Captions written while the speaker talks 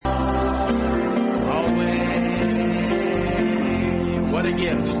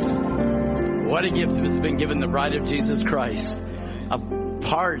gift. What a gift has been given the bride of Jesus Christ of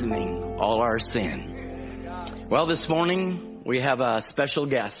pardoning all our sin. Well, this morning we have a special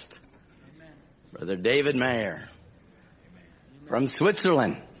guest, Brother David Mayer from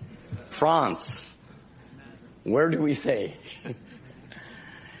Switzerland, France. Where do we say?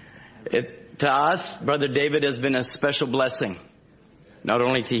 To us, Brother David has been a special blessing, not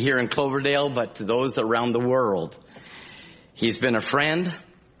only to here in Cloverdale, but to those around the world. He's been a friend.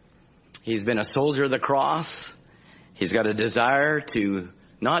 He's been a soldier of the cross. He's got a desire to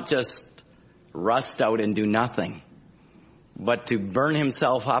not just rust out and do nothing, but to burn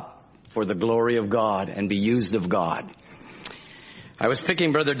himself up for the glory of God and be used of God. I was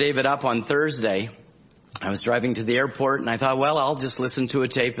picking Brother David up on Thursday. I was driving to the airport and I thought, well, I'll just listen to a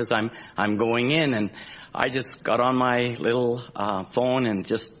tape as I'm going in. And I just got on my little phone and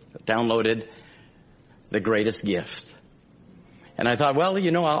just downloaded The Greatest Gift. And I thought, well,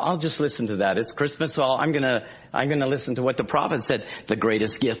 I'll just listen to that. It's Christmas, so I'm gonna listen to what the prophet said the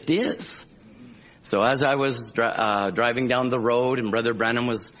greatest gift is. So as I was driving down the road and Brother Branham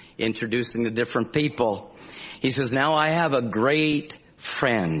was introducing the different people, he says, now I have a great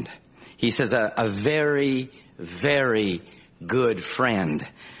friend. He says, a very, very good friend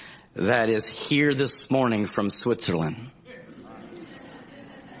that is here this morning from Switzerland.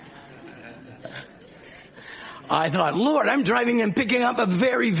 I thought, Lord, I'm driving and picking up a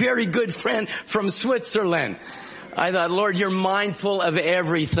very, very good friend from Switzerland. I thought, Lord, you're mindful of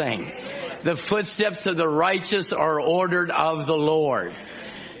everything. The footsteps of the righteous are ordered of the Lord.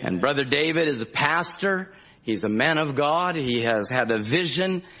 And Brother David is a pastor. He's a man of God. He has had a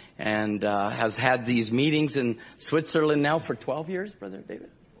vision and has had these meetings in Switzerland now for 12 years, Brother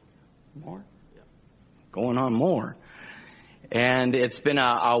David? More? Going on more. And it's been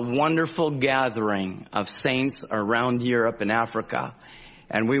a wonderful gathering of saints around Europe and Africa.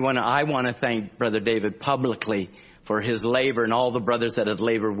 And I want to thank Brother David publicly for his labor and all the brothers that have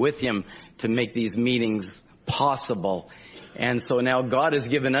labored with him to make these meetings possible. And so now God has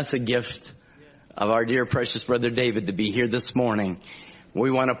given us a gift of our dear precious Brother David to be here this morning. We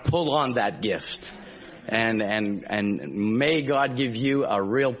want to pull on that gift. And may God give you a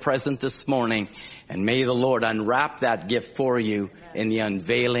real present this morning. And may the Lord unwrap that gift for you in the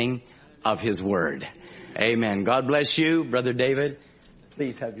unveiling of His Word. Amen. God bless you, Brother David.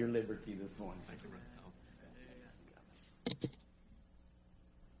 Please have your liberty this morning.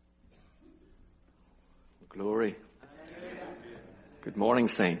 Glory. Good morning,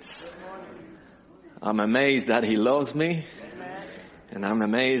 saints. I'm amazed that He loves me. And I'm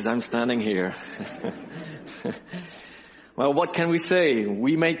amazed I'm standing here. Well, what can we say?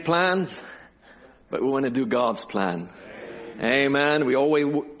 We make plans, but we want to do God's plan. Amen. We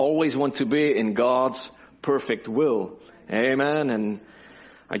always want to be in God's perfect will. Amen. And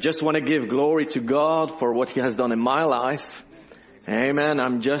I just want to give glory to God for what He has done in my life. Amen.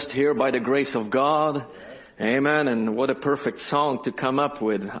 I'm just here by the grace of God. Amen. And what a perfect song to come up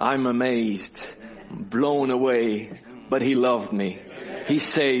with. I'm amazed, blown away, but He loved me. He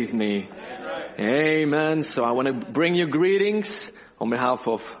saved me. Amen. So I want to bring you greetings on behalf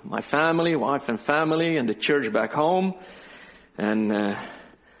of my family, wife and family, and the church back home. And,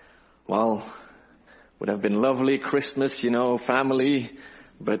 would have been lovely Christmas, family.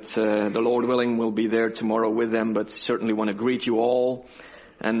 But the Lord willing, we'll be there tomorrow with them. But certainly want to greet you all.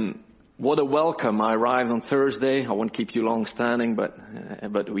 And what a welcome. I arrived on Thursday. I won't keep you long standing,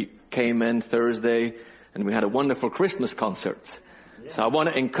 but we came in Thursday and we had a wonderful Christmas concert. So I want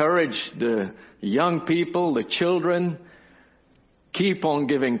to encourage the young people, the children, keep on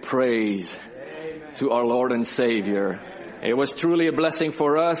giving praise to our Lord and Savior. It was truly a blessing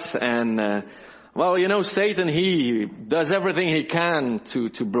for us. And, Satan, he does everything he can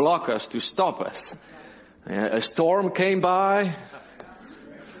to block us, to stop us. A storm came by.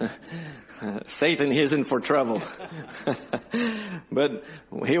 Satan, he is in for trouble. But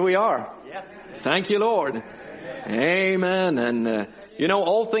here we are. Thank you, Lord. Amen. And,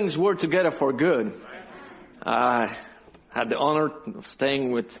 all things work together for good. I had the honor of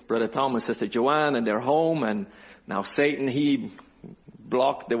staying with Brother Tom and Sister Joanne in their home. And now Satan, he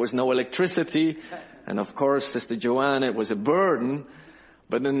blocked. There was no electricity. And of course, Sister Joanne, it was a burden.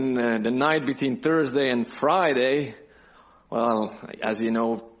 But in the night between Thursday and Friday, well, as you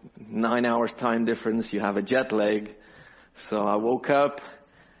know, 9 hours time difference, you have a jet lag. So I woke up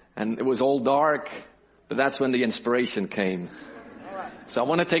and it was all dark. But that's when the inspiration came. So I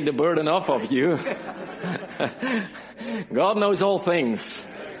want to take the burden off of you. God knows all things.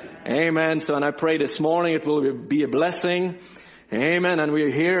 Amen. So, and I pray this morning it will be a blessing. Amen. And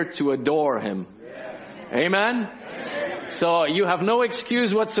we're here to adore Him. Amen. So you have no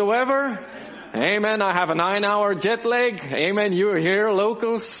excuse whatsoever. Amen. I have a 9-hour jet lag. Amen. You're here,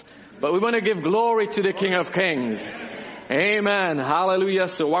 locals. But we want to give glory to the King of Kings. Amen. Hallelujah.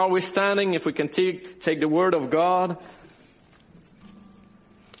 So while we're standing, if we can take the word of God.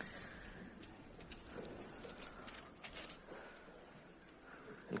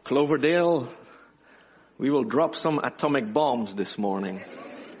 In Cloverdale, we will drop some atomic bombs this morning.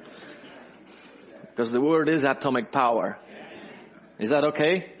 Because the word is atomic power. Is that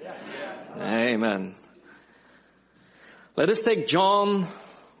okay? Amen. Let us take John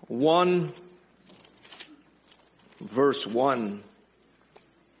 1, verse 1.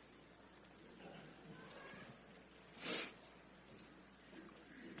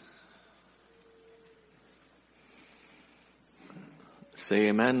 Say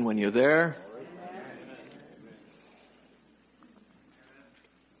amen when you're there.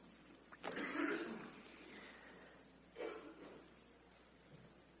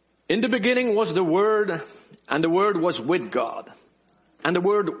 In the beginning was the Word, and the Word was with God, and the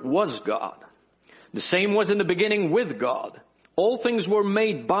Word was God. The same was in the beginning with God. All things were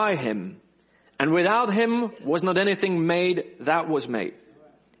made by Him, and without Him was not anything made that was made.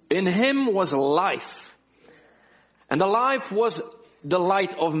 In Him was life, and the life was the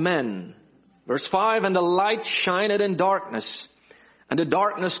light of men. Verse 5, and the light shined in darkness, and the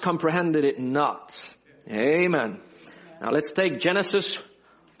darkness comprehended it not. Amen. Now let's take Genesis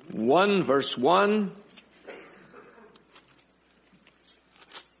 1, verse 1.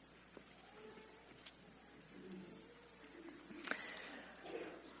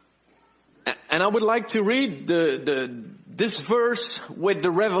 And I would like to read this verse with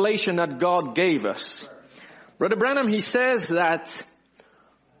the revelation that God gave us. Brother Branham, he says that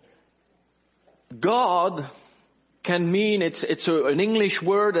God can mean, it's an English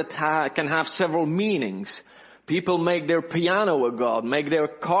word that can have several meanings. People make their piano a god, make their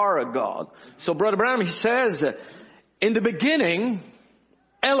car a god. So Brother Branham, he says, in the beginning,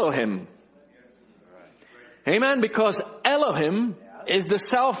 Elohim. Amen, because Elohim is the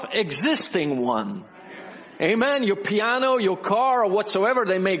self-existing one. Amen, your piano, your car, or whatsoever,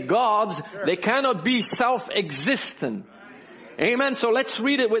 they make gods. They cannot be self-existent. Amen. So let's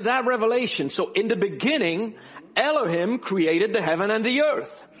read it with that revelation. So in the beginning, Elohim created the heaven and the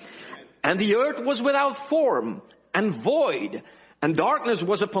earth. And the earth was without form and void, and darkness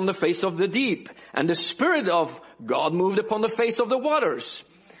was upon the face of the deep. And the Spirit of God moved upon the face of the waters.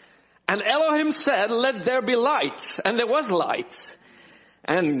 And Elohim said, let there be light. And there was light.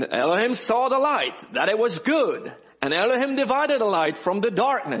 And Elohim saw the light, that it was good. And Elohim divided the light from the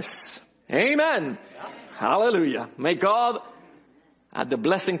darkness. Amen. Hallelujah. May God add the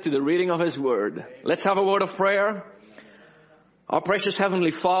blessing to the reading of His Word. Let's have a word of prayer. Our precious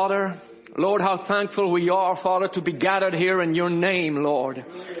Heavenly Father, Lord, how thankful we are, Father, to be gathered here in Your name, Lord.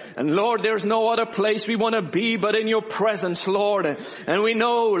 And Lord, there's no other place we want to be but in Your presence, Lord. And we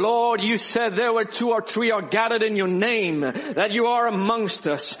know, Lord, You said there where 2 or 3 are gathered in Your name, that You are amongst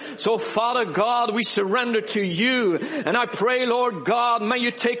us. So, Father God, we surrender to You. And I pray, Lord God, may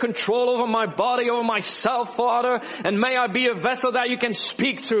You take control over my body, over myself, Father. And may I be a vessel that You can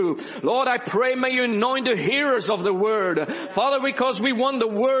speak through. Lord, I pray, may You anoint the hearers of the Word. Father, because we want the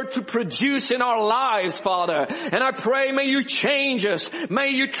Word to produce in our lives, Father. And I pray, may You change us. May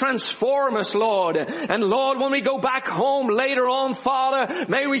You transform us, Lord. And Lord, when we go back home later on, Father,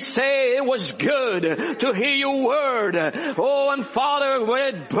 may we say it was good to hear Your Word. Oh, and Father, when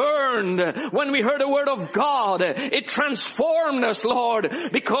it burned, when we heard the Word of God, it transformed us, Lord.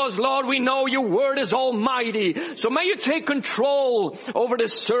 Because, Lord, we know Your Word is almighty. So may You take control over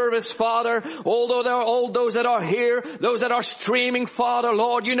this service, Father. Although there are all those that are here, those that are streaming, Father,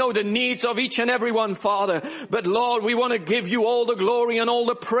 Lord, You know the needs of each and every one, Father. But Lord, we want to give You all the glory and all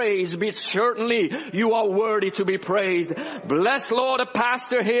the praise. But certainly You are worthy to be praised. Bless, Lord, a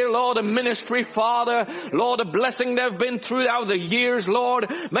pastor here, Lord, a ministry, Father. Lord, a blessing they've been throughout the years, Lord.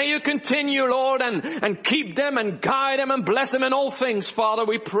 May You continue, Lord, and keep them and guide them and bless them in all things, Father.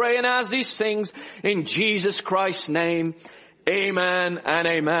 We pray and ask these things in Jesus Christ's name. Amen and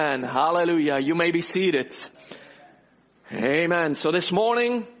amen. Hallelujah. You may be seated. Amen. So this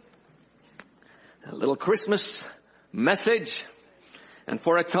morning, a little Christmas message. And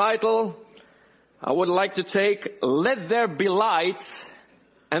for a title, I would like to take, Let There Be Light,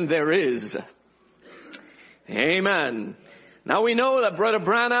 and There Is. Amen. Now we know that Brother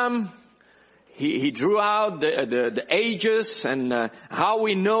Branham, he drew out the ages and how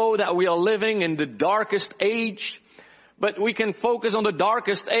we know that we are living in the darkest age. But we can focus on the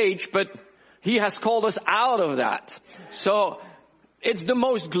darkest age, but he has called us out of that. So it's the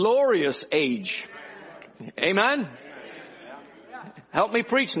most glorious age. Amen? Help me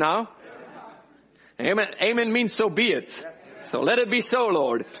preach now. Amen. Amen means so be it. So let it be so,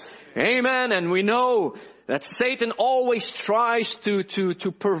 Lord. Amen. And we know that Satan always tries to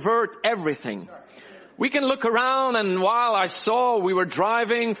pervert everything. We can look around, and while we were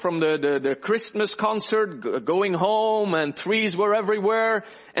driving from the Christmas concert, going home, and trees were everywhere,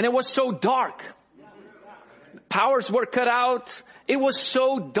 and it was so dark. Powers were cut out. It was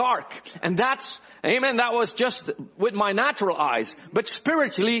so dark. And amen, that was just with my natural eyes. But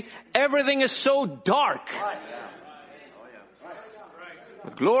spiritually, everything is so dark.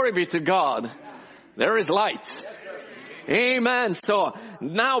 But glory be to God. There is light. Amen. So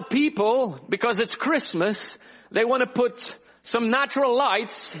now people, because it's Christmas, they want to put some natural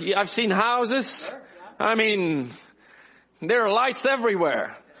lights. I've seen houses. I mean, there are lights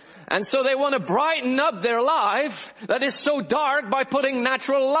everywhere. And so they want to brighten up their life that is so dark by putting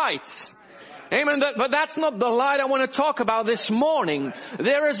natural light. Amen. But that's not the light I want to talk about this morning.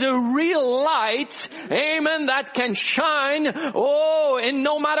 There is a real light, amen, that can shine, in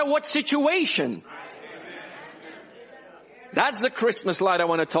no matter what situation. That's the Christmas light I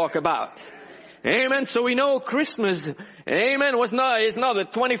want to talk about. Amen. So we know Christmas, amen, it's not the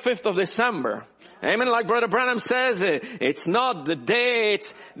 25th of December. Amen. Like Brother Branham says, it's not the day,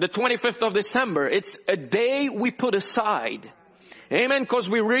 it's the 25th of December. It's a day we put aside. Amen. Because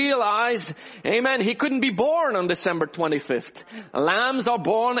we realize, amen, he couldn't be born on December 25th. Lambs are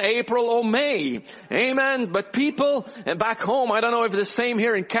born April or May. Amen. But people back home, I don't know if it's the same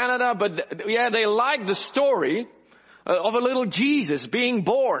here in Canada, but yeah, they like the story of a little Jesus being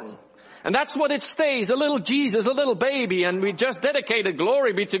born. And that's what it stays, a little Jesus, a little baby, and we just dedicated,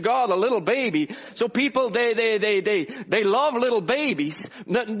 glory be to God, a little baby. So people, they love little babies,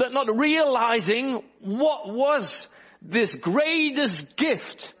 not realizing what was this greatest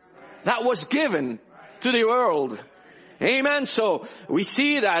gift that was given to the world. Amen. So we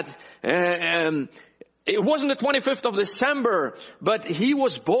see that, it wasn't the 25th of December, but he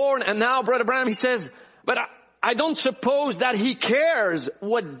was born, and now Brother Branham, he says, but I don't suppose that he cares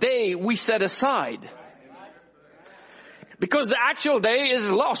what day we set aside. Because the actual day is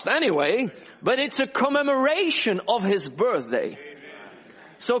lost anyway, but it's a commemoration of his birthday.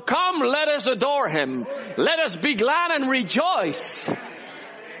 So come, let us adore him. Let us be glad and rejoice.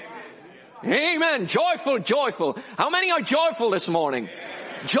 Amen. Joyful, joyful. How many are joyful this morning?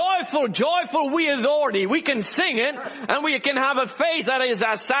 Joyful, joyful, we adore thee. We can sing it, and we can have a face that is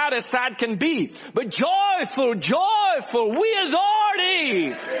as sad can be. But joyful, joyful, we adore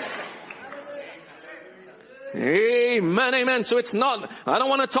thee. Amen, amen. So it's not, I don't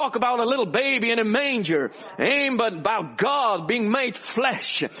want to talk about a little baby in a manger. Amen, but about God being made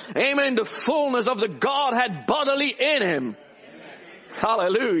flesh. Amen, the fullness of the Godhead bodily in him.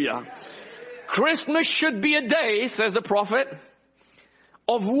 Hallelujah. Christmas should be a day, says the prophet,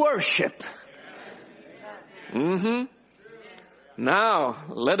 of worship. Now,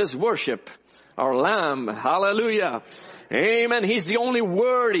 let us worship our Lamb. Hallelujah. Amen. He's the only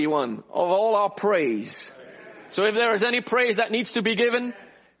worthy one of all our praise. So if there is any praise that needs to be given,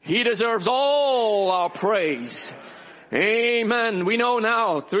 he deserves all our praise. Amen. We know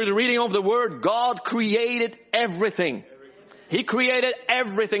now through the reading of the Word, God created everything. He created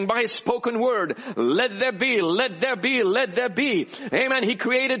everything by his spoken word. Let there be, let there be, let there be. Amen. He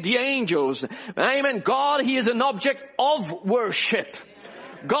created the angels. Amen. God, he is an object of worship.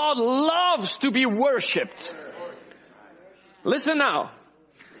 God loves to be worshipped. Listen now.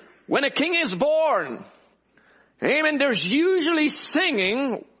 When a king is born, amen, there's usually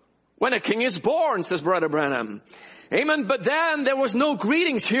singing when a king is born, says Brother Branham. Amen. But then there was no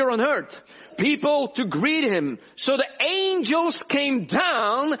greetings here on earth. People to greet him. So the angels came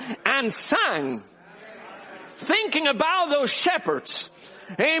down and sang. Thinking about those shepherds.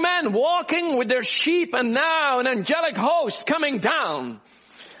 Amen. Walking with their sheep, and now an angelic host coming down.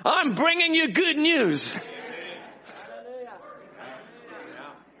 I'm bringing you good news.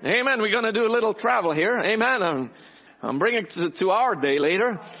 Amen. We're going to do a little travel here. Amen. I'm bringing it to our day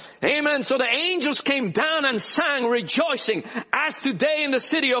later. Amen. So the angels came down and sang, rejoicing, as today in the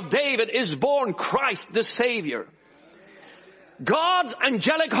city of David is born Christ the Savior. God's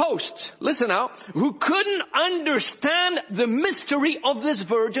angelic host, listen now, who couldn't understand the mystery of this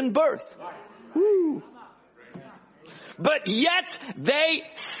virgin birth. Woo. But yet they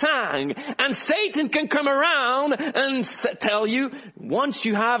sang. And Satan can come around and tell you, once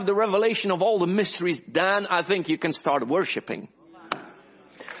you have the revelation of all the mysteries, then I think you can start worshiping.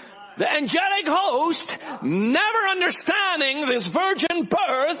 The angelic host, never understanding this virgin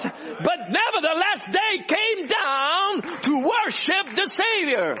birth, but nevertheless they came down to worship the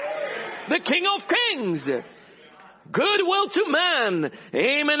Savior, the King of Kings. Goodwill to man.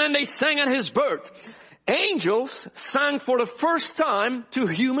 Amen. And they sang at his birth. Angels sang for the first time to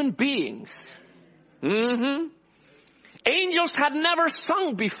human beings. Angels had never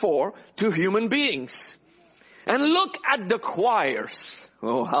sung before to human beings. And look at the choirs.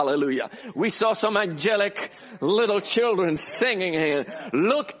 Oh, hallelujah. We saw some angelic little children singing here.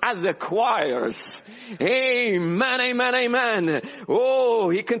 Look at the choirs. Amen, amen, amen. Oh,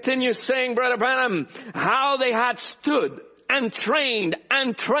 he continues saying, Brother Branham, how they had stood and trained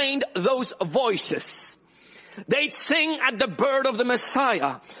those voices. They'd sing at the birth of the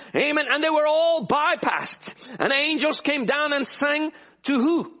Messiah. Amen. And they were all bypassed. And angels came down and sang to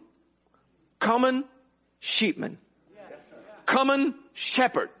who? Common sheepmen. Common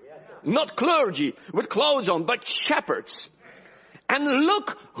shepherd. Not clergy with clothes on, but shepherds. And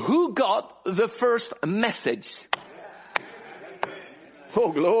look who got the first message.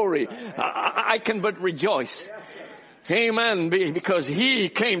 Oh, glory. I can but rejoice. Amen. Because he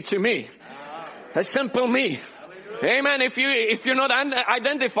came to me. A simple me. Amen. If you're not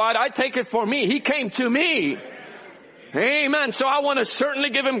identified, I take it for me. He came to me. Amen. So I want to certainly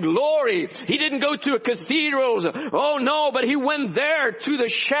give him glory. He didn't go to a cathedral. Oh no, but he went there to the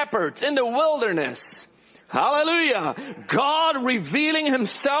shepherds in the wilderness. Hallelujah. God revealing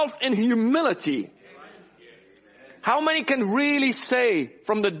himself in humility. How many can really say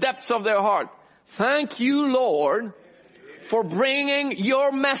from the depths of their heart, thank you, Lord, for bringing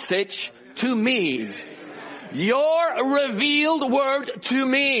your message to me. Your revealed word to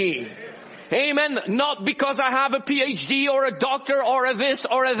me. Amen. Not because I have a PhD or a doctor or a this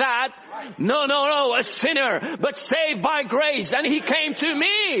or a that. No. A sinner, but saved by grace. And he came to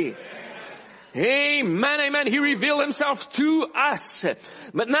me. Amen, amen. He revealed himself to us.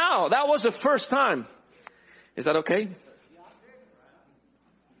 But now, that was the first time. Is that okay?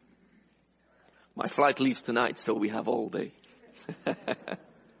 My flight leaves tonight, so we have all day.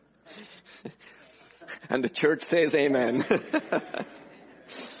 And the church says amen.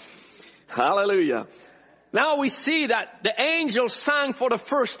 Hallelujah. Now we see that the angels sang for the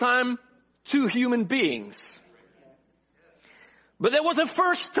first time to human beings. But there was the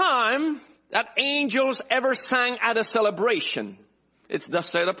first time that angels ever sang at a celebration. It's thus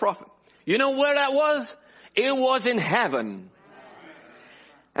said the prophet. You know where that was? It was in heaven.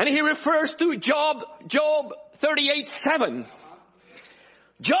 And he refers to Job 38:7.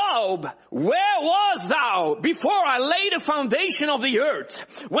 Job, where was thou before I laid the foundation of the earth,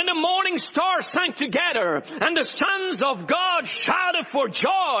 when the morning stars sang together and the sons of God shouted for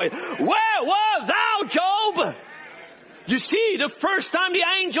joy? Where were thou, Job? You see, the first time the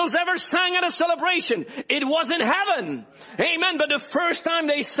angels ever sang at a celebration, it was in heaven. Amen. But the first time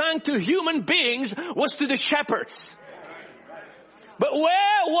they sang to human beings was to the shepherds. But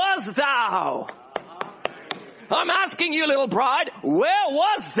where was thou? I'm asking you, little bride, where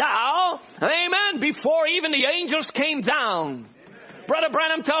was thou? Amen. Before even the angels came down. Brother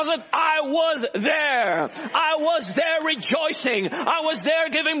Branham tells it, I was there. I was there rejoicing. I was there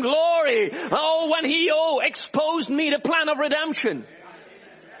giving glory. Oh, when he exposed me the plan of redemption.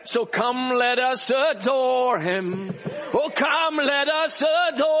 So come, let us adore him. Oh, come, let us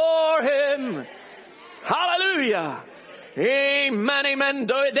adore him. Hallelujah. Amen, amen.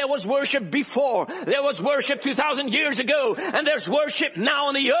 There was worship before. There was worship 2,000 years ago. And there's worship now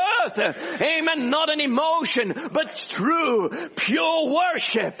on the earth. Amen. Not an emotion, but true, pure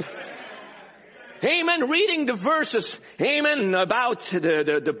worship. Amen. Reading the verses. Amen. About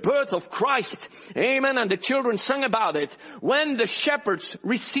the birth of Christ. Amen. And the children sang about it. When the shepherds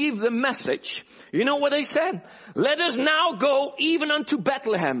received the message, you know what they said? Let us now go even unto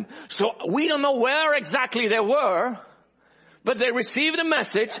Bethlehem. So we don't know where exactly they were. But they received a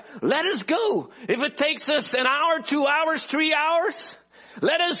message, let us go. If it takes us an hour, 2 hours, 3 hours,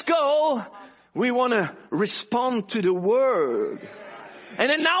 let us go. We want to respond to the word.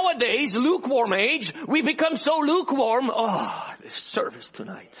 And in nowadays, lukewarm age, we become so lukewarm. Oh, this service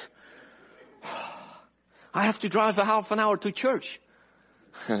tonight. I have to drive a half an hour to church.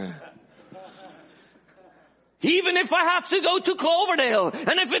 Even if I have to go to Cloverdale,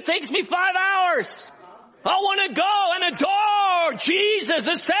 and if it takes me 5 hours. I want to go and adore Jesus,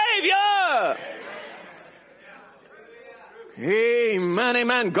 the Savior. Amen,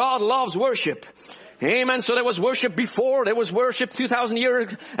 amen. God loves worship. Amen. So there was worship before, there was worship 2,000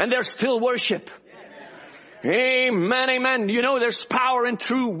 years, and there's still worship. Amen, amen. You know, there's power in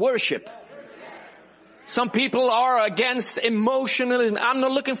true worship. Some people are against emotionalism. I'm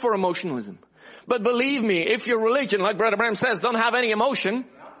not looking for emotionalism. But believe me, if your religion, like Brother Branham says, don't have any emotion,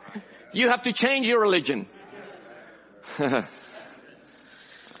 you have to change your religion.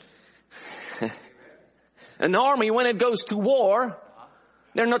 An army, when it goes to war,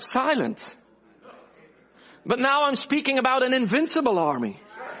 they're not silent. But now I'm speaking about an invincible army.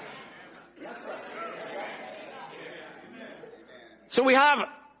 So we have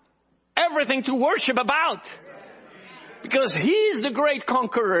everything to worship about. Because He's the great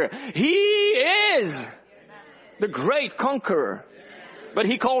conqueror. He is the great conqueror. But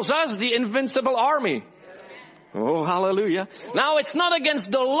He calls us the invincible army. Oh, hallelujah. Now it's not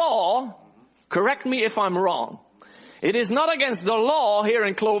against the law. Correct me if I'm wrong. It is not against the law here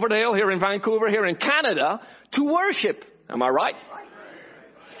in Cloverdale, here in Vancouver, here in Canada to worship. Am I right?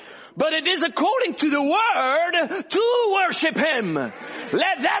 But it is according to the Word to worship Him.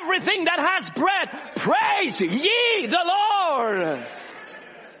 Let everything that has breath praise ye the Lord.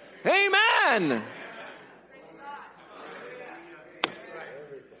 Amen.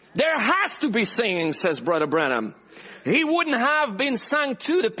 There has to be singing, says Brother Branham. He wouldn't have been sung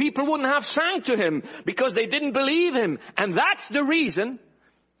to. The people wouldn't have sang to Him because they didn't believe Him. And that's the reason.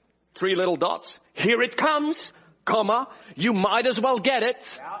 3 little dots. Here it comes, comma, you might as well get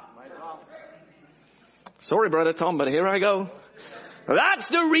it. Sorry, Brother Tom, but here I go. That's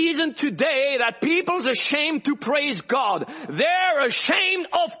the reason today that people's ashamed to praise God. They're ashamed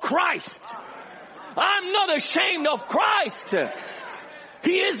of Christ. I'm not ashamed of Christ.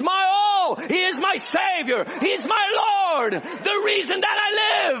 He is my all. He is my Savior. He is my Lord. The reason that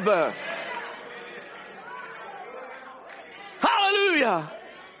I live. Hallelujah.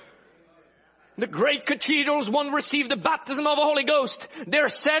 The great cathedrals, one received the baptism of the Holy Ghost. They're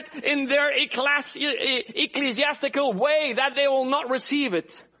set in their ecclesiastical way that they will not receive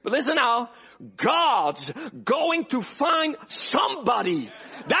it. But listen now, God's going to find somebody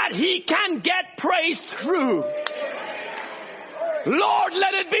that He can get praise through. Lord,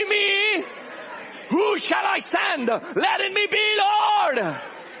 let it be me. Who shall I send? Let it be, Lord.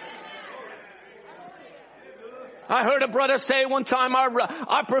 I heard a brother say one time,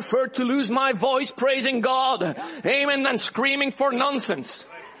 I prefer to lose my voice praising God, amen, than screaming for nonsense.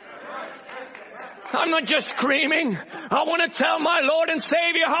 I'm not just screaming. I want to tell my Lord and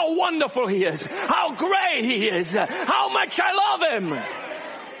Savior how wonderful He is, how great He is, how much I love Him.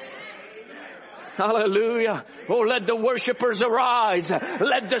 Hallelujah. Oh, let the worshipers arise.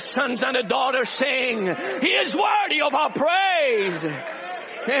 Let the sons and the daughters sing. He is worthy of our praise.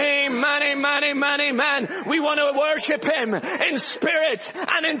 Amen, amen, amen, amen. We want to worship Him in spirit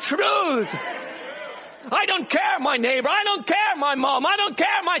and in truth. I don't care my neighbor. I don't care my mom. I don't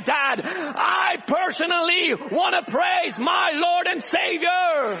care my dad. I personally want to praise my Lord and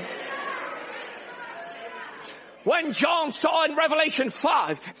Savior. When John saw in Revelation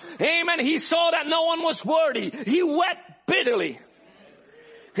 5, amen, he saw that no one was worthy. He wept bitterly.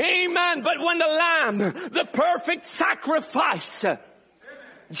 Amen. But when the Lamb, the perfect sacrifice,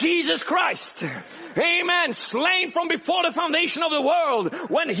 Jesus Christ, amen, slain from before the foundation of the world,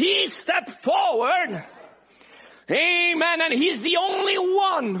 when He stepped forward, amen, and He's the only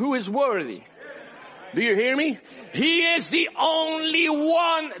one who is worthy. Do you hear me? He is the only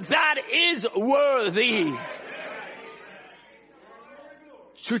one that is worthy.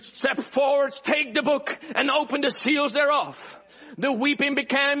 Should step forward, take the book, and open the seals thereof. The weeping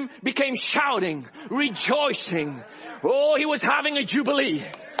became shouting, rejoicing. Oh, He was having a jubilee.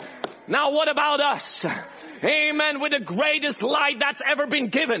 Now what about us? Amen. With the greatest light that's ever been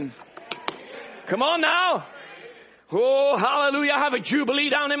given. Come on now. Oh, hallelujah. I have a jubilee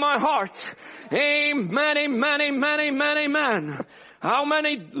down in my heart. Amen, amen, amen, amen, amen. How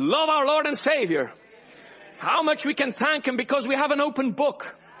many love our Lord and Savior? How much we can thank Him because we have an open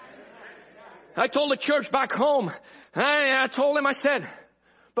book. I told the church back home, I told them, I said,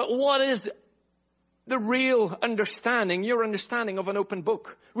 but what is the real understanding, your understanding of an open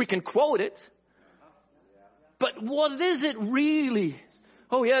book? We can quote it. But what is it really?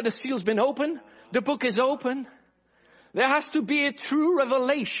 Oh yeah, the seal's been opened. The book is open. There has to be a true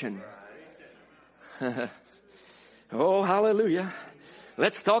revelation. Oh, hallelujah.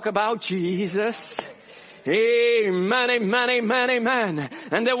 Let's talk about Jesus. Amen, amen, amen, amen.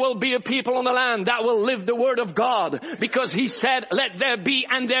 And there will be a people on the land that will live the word of God because He said, let there be,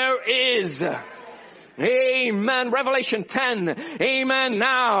 and there is. Amen. Revelation 10. Amen.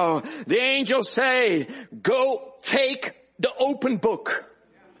 Now, the angels say, go take the open book.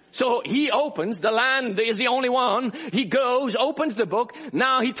 So He opens, the land is the only one. He goes, opens the book.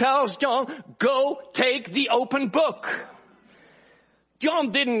 Now He tells John, go take the open book. John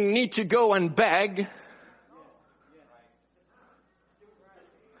didn't need to go and beg.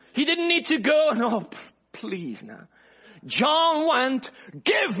 He didn't need to go, no, please now. John went,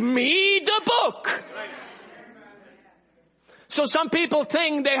 give me the book. So some people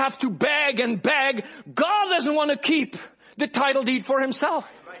think they have to beg and beg. God doesn't want to keep the title deed for himself.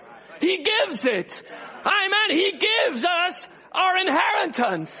 He gives it. Amen. He gives us our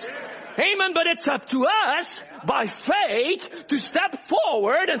inheritance. Amen. But it's up to us by faith to step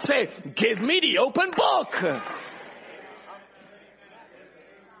forward and say, give me the open book.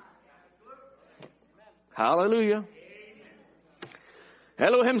 Hallelujah.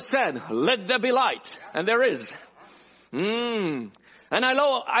 Elohim said, let there be light. And there is. And I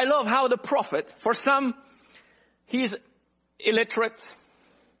love how the prophet, for some, he's illiterate,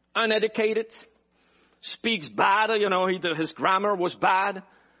 uneducated, speaks bad, his grammar was bad.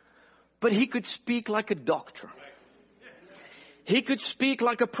 But he could speak like a doctor. He could speak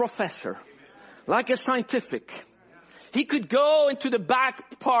like a professor, like a scientific. He could go into the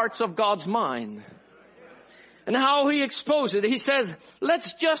back parts of God's mind. And how he exposed it, he says,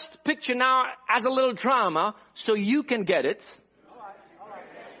 let's just picture now as a little drama so you can get it.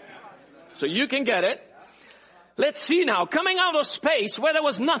 So you can get it. Let's see now, coming out of space where there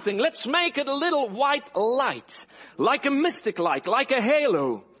was nothing, let's make it a little white light, like a mystic light, like a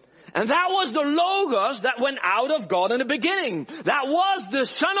halo. And that was the Logos that went out of God in the beginning. That was the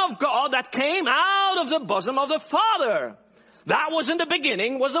Son of God that came out of the bosom of the Father. That was in the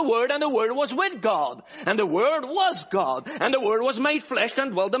beginning, was the Word, and the Word was with God. And the Word was God. And the Word was made flesh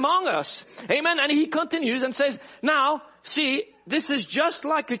and dwelled among us. Amen. And he continues and says, now, see, this is just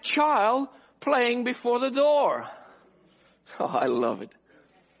like a child playing before the door. Oh, I love it.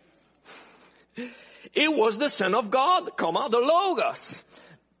 It was the Son of God, the Logos.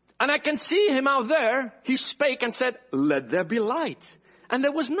 And I can see him out there. He spake and said, let there be light. And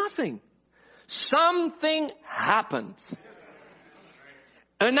there was nothing. Something happened.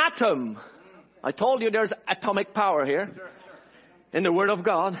 An atom. I told you there's atomic power here in the Word of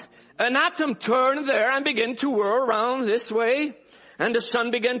God. An atom turned there and began to whirl around this way. And the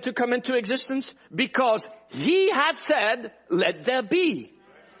sun began to come into existence because he had said, let there be.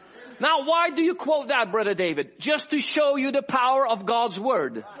 Now, why do you quote that, Brother David? Just to show you the power of God's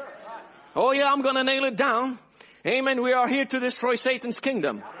Word. Oh yeah, I'm going to nail it down. Amen. We are here to destroy Satan's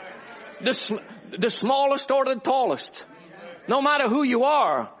kingdom. The smallest or the tallest. No matter who you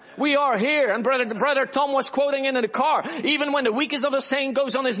are. We are here. And Brother Tom was quoting in the car. Even when the weakest of the saint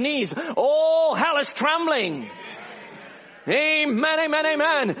goes on his knees. Oh, hell is trembling. Amen, amen,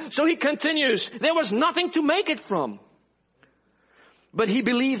 amen. So he continues. There was nothing to make it from. But he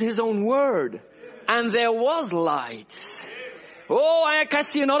believed his own word. And there was light. Oh, I can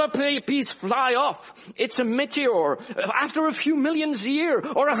see another piece fly off. It's a meteor. After a few millions of years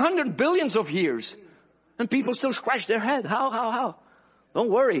or 100 billions of years. And people still scratch their head. How?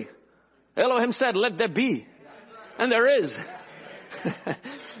 Don't worry. Elohim said, let there be. And there is.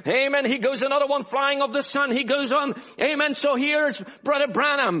 Amen. He goes another one flying off the sun. He goes on. Amen. So here's Brother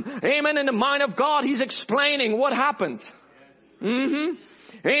Branham. Amen. In the mind of God, he's explaining what happened.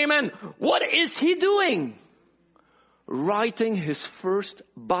 Amen. What is he doing? Writing his first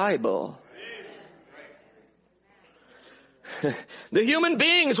Bible. The human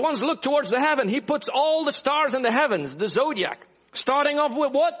beings once look towards the heaven. He puts all the stars in the heavens, the zodiac. Starting off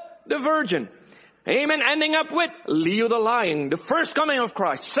with what? The Virgin. Amen. Ending up with Leo the Lion. The first coming of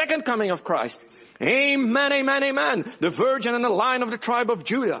Christ. Second coming of Christ. Amen, amen, amen. The Virgin and the Lion of the tribe of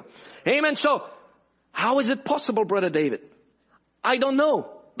Judah. Amen. So, how is it possible, Brother David? I don't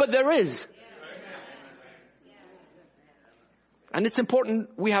know. But there is. And it's important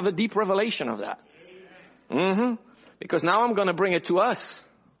we have a deep revelation of that. Because now I'm going to bring it to us.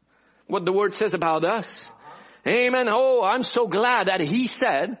 What the Word says about us. Amen. Oh, I'm so glad that he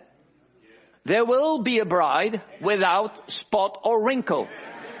said, there will be a bride without spot or wrinkle.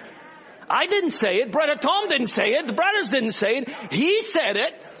 I didn't say it. Brother Tom didn't say it. The brothers didn't say it. He said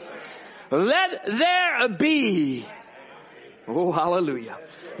it. Let there be. Oh, hallelujah.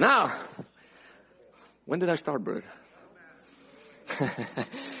 Now, when did I start, brother?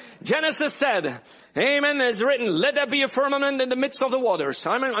 Genesis said, amen, is written, let there be a firmament in the midst of the waters.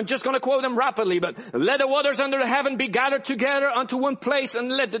 I'm just going to quote them rapidly, but let the waters under the heaven be gathered together unto one place and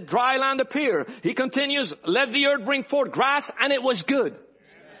let the dry land appear. He continues, let the earth bring forth grass, and it was good.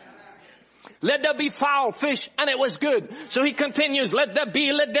 Let there be fowl, fish, and it was good. So he continues, let there be,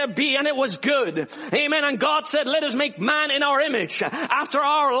 and it was good. Amen. And God said, let us make man in our image, after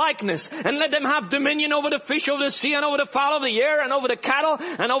our likeness, and let them have dominion over the fish of the sea, and over the fowl of the air, and over the cattle,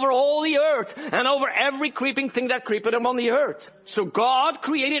 and over all the earth, and over every creeping thing that creepeth upon the earth. So God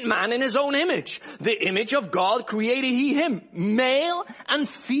created man in his own image. The image of God created he him. Male and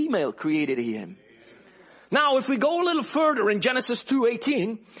female created he him. Now, if we go a little further in Genesis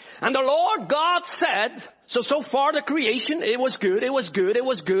 2:18, and the Lord God said, So far the creation, it was good, it was good, it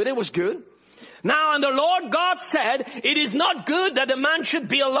was good, it was good. Now, and the Lord God said, it is not good that the man should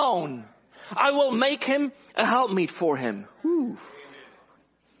be alone. I will make him a helpmeet for him. Whew.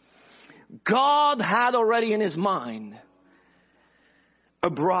 God had already in his mind a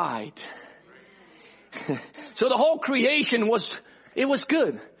bride. So the whole creation was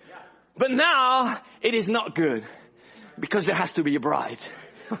good. But now it is not good because there has to be a bride.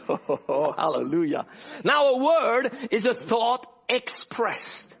 Oh, hallelujah. Now a word is a thought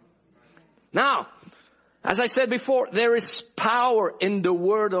expressed. Now, as I said before, there is power in the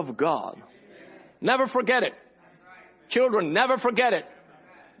word of God. Never forget it. Children, never forget it.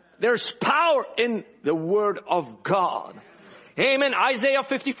 There's power in the word of God. Amen. Isaiah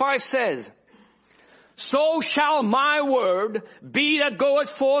 55 says, so shall my word be that goeth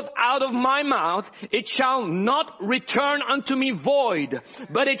forth out of my mouth. It shall not return unto me void,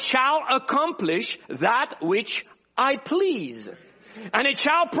 but it shall accomplish that which I please. And it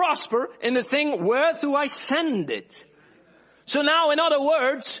shall prosper in the thing whereto I send it. So now, in other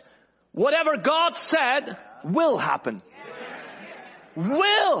words, whatever God said will happen.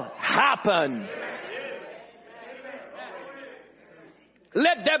 Will happen.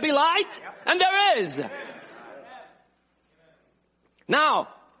 Let there be light, and there is. Now,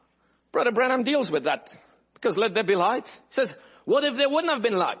 Brother Branham deals with that. Because let there be light. He says, what if there wouldn't have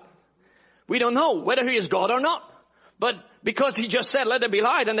been light? We don't know whether he is God or not. But because he just said, let there be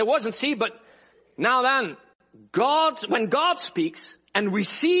light, and there wasn't, see, but now then, when God speaks, and we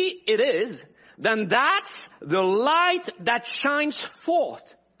see it is, then that's the light that shines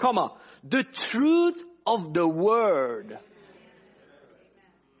forth, the truth of the word.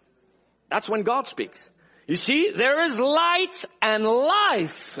 That's when God speaks. You see, there is light and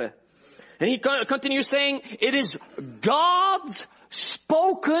life. And he continues saying, it is God's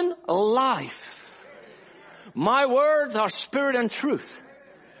spoken life. My words are spirit and truth.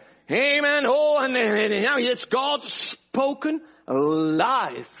 Amen. Oh, and it's God's spoken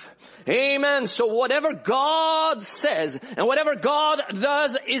life. Amen. So whatever God says and whatever God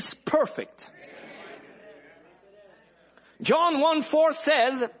does is perfect. John 1:4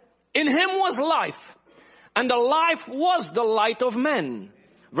 says, in him was life, and the life was the light of men.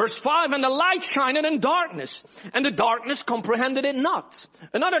 Verse 5, and the light shined in darkness, and the darkness comprehended it not.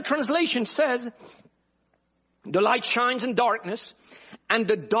 Another translation says, the light shines in darkness, and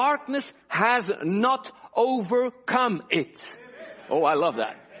the darkness has not overcome it. Oh, I love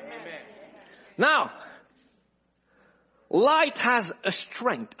that. Now, light has a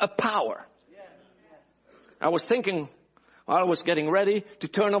strength, a power. I was thinking, I was getting ready to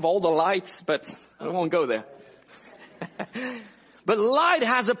turn off all the lights, but I won't go there. But light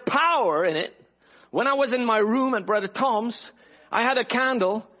has a power in it. When I was in my room at Brother Tom's, I had a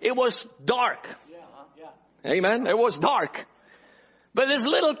candle. It was dark. Amen. It was dark. But this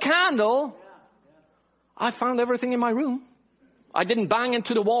little candle, I found everything in my room. I didn't bang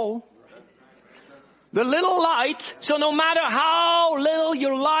into the wall. The little light, so no matter how little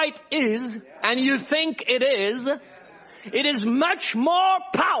your light is, and you think it is much more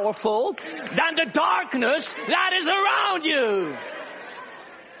powerful than the darkness that is around you.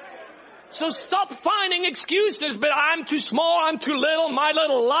 So stop finding excuses, but I'm too small, I'm too little, my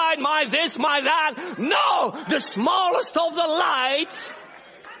little light, my this, my that. No! The smallest of the lights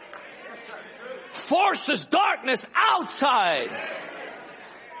forces darkness outside.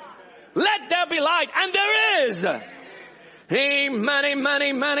 Let there be light, and there is. Amen, amen,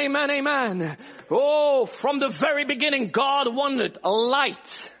 amen, amen, amen. Oh, from the very beginning, God wanted a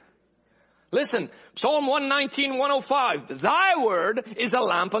light. Listen, Psalm 119, 105. Thy word is a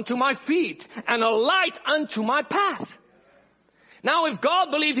lamp unto my feet and a light unto my path. Now, if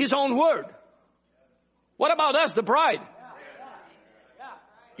God believed his own word, what about us, the bride?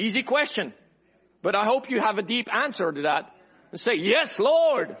 Easy question. But I hope you have a deep answer to that. And say, yes,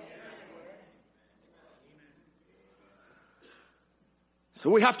 Lord. So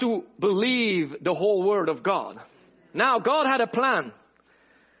we have to believe the whole word of God. Now, God had a plan.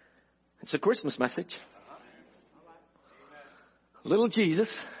 It's a Christmas message. Little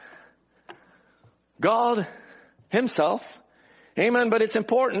Jesus. God himself. Amen. But it's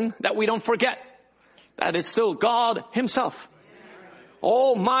important that we don't forget that it's still God himself.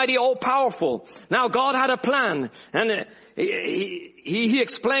 Almighty, all powerful. Now, God had a plan. And he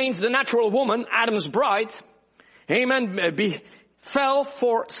explains the natural woman, Adam's bride. Amen. Fell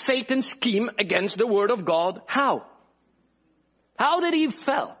for Satan's scheme against the word of God. How? How did he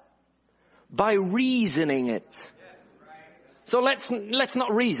fell? By reasoning it. So let's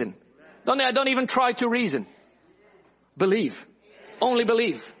not reason. Don't even try to reason. Believe. Only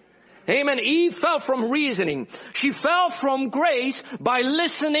believe. Amen. Eve fell from reasoning. She fell from grace by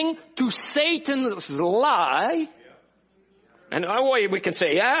listening to Satan's lie. And we can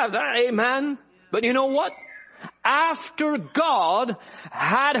say, yeah, amen. But you know what? After God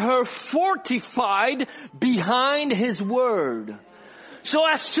had her fortified behind His Word. So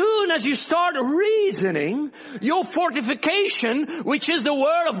as soon as you start reasoning, your fortification, which is the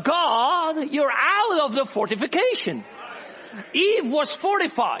Word of God, you're out of the fortification. Eve was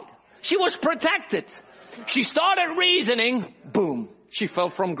fortified. She was protected. She started reasoning, boom, she fell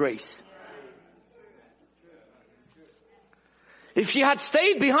from grace. If she had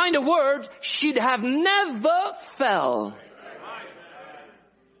stayed behind the Word, she'd have never fell.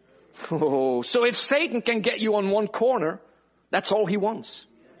 Oh, so if Satan can get you on one corner, that's all he wants.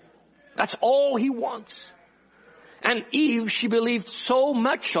 That's all he wants. And Eve, she believed so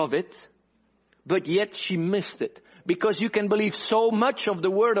much of it, but yet she missed it. Because you can believe so much of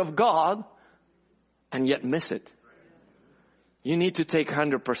the Word of God and yet miss it. You need to take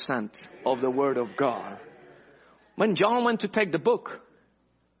 100% of the Word of God. When John went to take the book,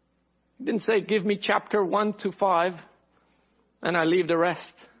 he didn't say, give me chapter 1 to 5 and I leave the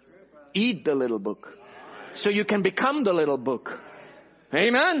rest. Eat the little book so you can become the little book.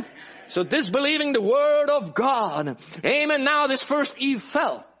 Amen. So disbelieving the Word of God. Amen. Now this first Eve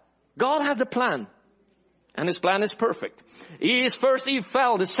fell. God has a plan. And His plan is perfect. First Eve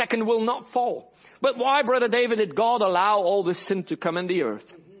fell, the second will not fall. But why, Brother David, did God allow all this sin to come in the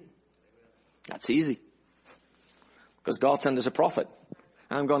earth? That's easy. Because God sent us a prophet.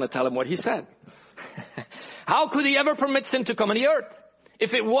 I'm going to tell him what He said. How could He ever permit sin to come in the earth?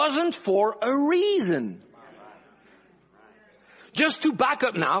 If it wasn't for a reason. Just to back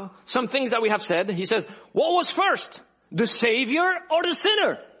up now, some things that we have said. He says, what was first? The Savior or the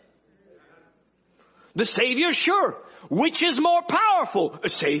sinner? The Savior, sure. Which is more powerful? A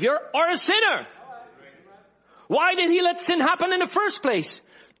Savior or a sinner? Why did He let sin happen in the first place?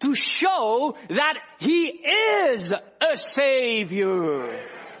 To show that He is a Savior.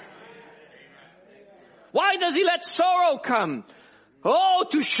 Why does He let sorrow come? Oh,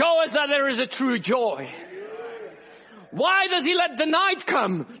 to show us that there is a true joy. Why does He let the night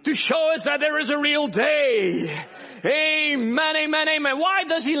come? To show us that there is a real day. Amen, amen, amen. Why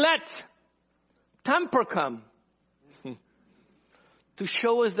does He let temper come? To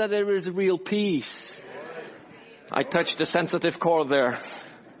show us that there is real peace. I touched the sensitive chord there.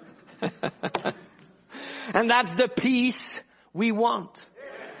 And that's the peace we want.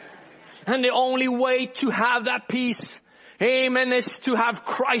 And the only way to have that peace, amen, is to have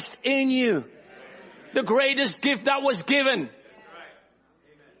Christ in you. The greatest gift that was given.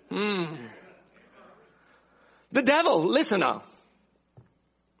 The devil, listen now.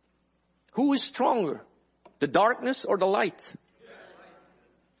 Who is stronger? The darkness or the light?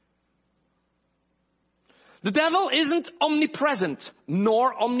 The devil isn't omnipresent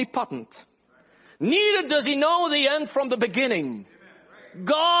nor omnipotent. Neither does he know the end from the beginning.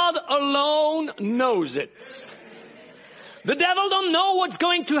 God alone knows it. The devil don't know what's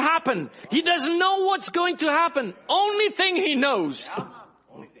going to happen. He doesn't know what's going to happen. Only thing he knows.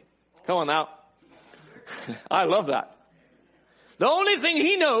 Come on now. I love that. The only thing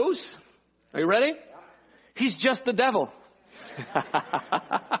he knows. Are you ready? He's just the devil.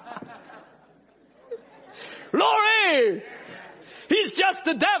 Glory! He's just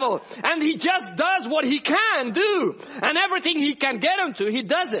the devil. And he just does what he can do. And everything he can get him to, he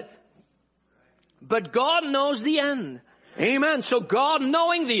does it. But God knows the end. Amen. So God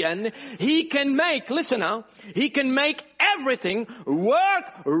knowing the end, He can make, listen now, He can make everything work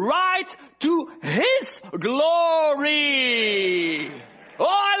right to His glory. Oh,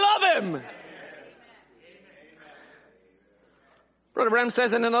 I love Him. Brother Branham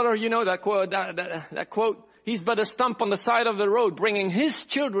says in another, you know that quote, that quote, He's but a stump on the side of the road bringing His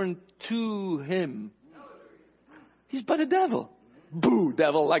children to Him. He's but a devil. Boo,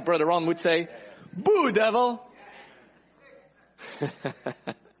 devil, like Brother Ron would say. Boo, devil.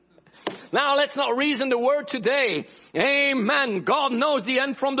 Now let's not reason the word today. Amen. God knows the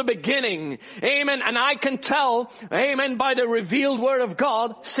end from the beginning. Amen. And I can tell, amen, by the revealed word of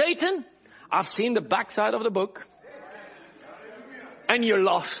God, Satan, I've seen the backside of the book. And you're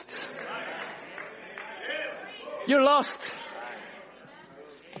lost. You're lost.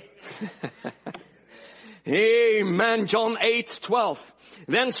 Amen. John 8:12.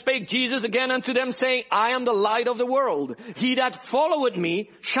 Then spake Jesus again unto them, saying, I am the light of the world. He that followeth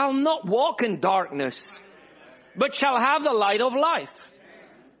me shall not walk in darkness, but shall have the light of life.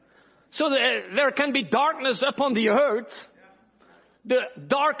 So there can be darkness upon the earth, the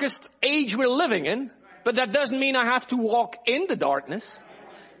darkest age we're living in, but that doesn't mean I have to walk in the darkness.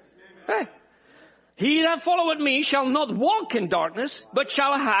 Hey. He that followeth me shall not walk in darkness, but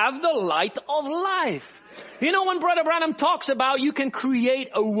shall have the light of life. You know, when Brother Branham talks about you can create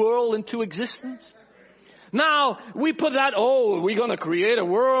a world into existence. Now, we put that, we're going to create a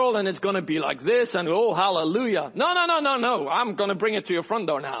world and it's going to be like this and hallelujah. No. I'm going to bring it to your front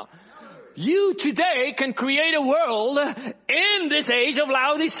door now. You today can create a world in this age of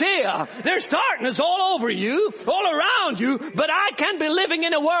Laodicea. There's darkness all over you, all around you, but I can be living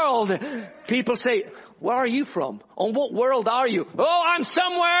in a world. People say, where are you from? On what world are you? I'm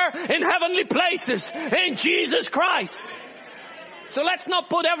somewhere in heavenly places, in Jesus Christ. So let's not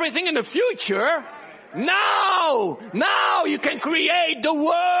put everything in the future. Now you can create the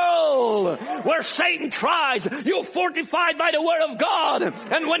world where Satan tries. You're fortified by the word of God.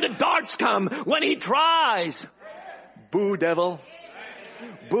 And when the darts come, when he tries, boo devil,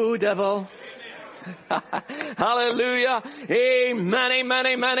 boo devil. Hallelujah. Amen, amen,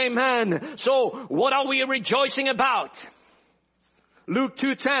 amen, amen. So what are we rejoicing about? Luke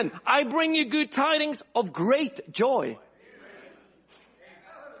 2:10. I bring you good tidings of great joy.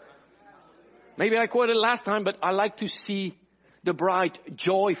 Maybe I quoted last time, but I like to see the bride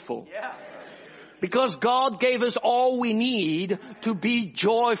joyful. Because God gave us all we need to be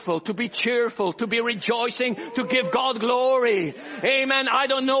joyful, to be cheerful, to be rejoicing, to give God glory. Amen. I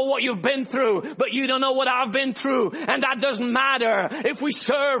don't know what you've been through, but you don't know what I've been through. And that doesn't matter. If we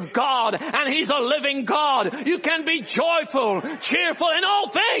serve God and He's a living God, you can be joyful, cheerful in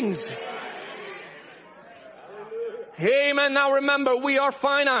all things. Amen. Now remember, we are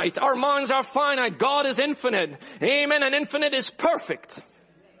finite. Our minds are finite. God is infinite. Amen. And infinite is perfect.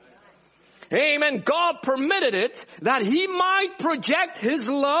 Amen. God permitted it that He might project His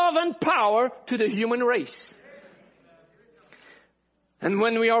love and power to the human race. And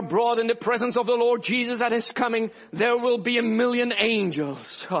when we are brought in the presence of the Lord Jesus at His coming, there will be 1,000,000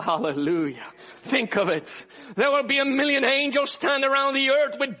 angels. Oh, hallelujah. Think of it. There will be 1,000,000 angels stand around the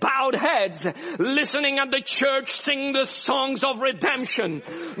earth with bowed heads, listening at the church sing the songs of redemption,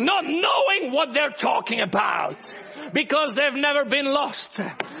 not knowing what they're talking about, because they've never been lost.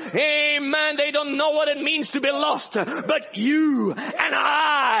 Amen. They don't know what it means to be lost. But you and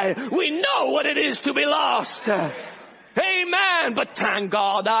I, we know what it is to be lost. Amen. But thank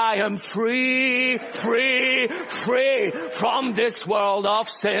God I am free from this world of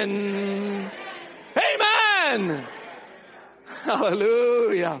sin. Amen.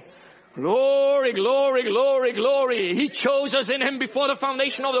 Hallelujah. Glory, glory, glory, glory. He chose us in Him before the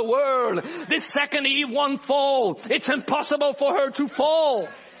foundation of the world. This second Eve won't fall. It's impossible for her to fall.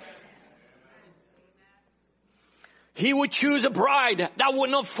 He would choose a bride that would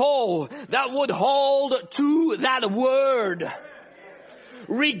not fall, that would hold to that word,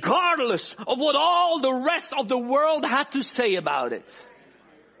 regardless of what all the rest of the world had to say about it.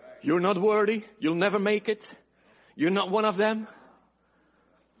 You're not worthy. You'll never make it. You're not one of them.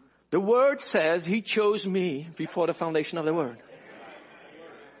 The word says He chose me before the foundation of the world.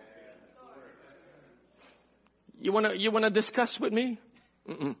 You wanna discuss with me?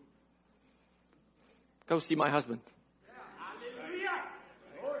 Mm-mm. Go see my husband.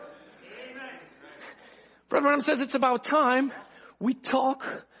 Brother Branham says it's about time we talk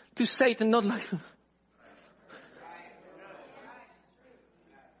to Satan, not like...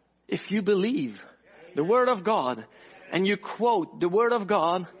 If you believe the Word of God and you quote the Word of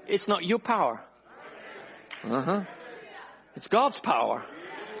God, it's not your power. It's God's power.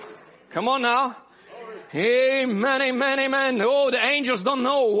 Come on now. Amen, amen, amen. Oh, the angels don't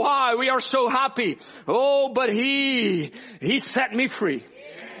know why we are so happy. Oh, but He set me free.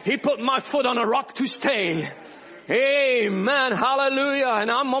 He put my foot on a rock to stay. Amen. Hallelujah.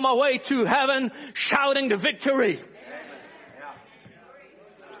 And I'm on my way to heaven shouting the victory.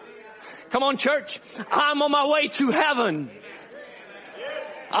 Come on, church. I'm on my way to heaven.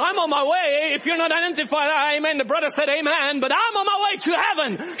 I'm on my way. If you're not identified, amen. The brother said amen. But I'm on my way to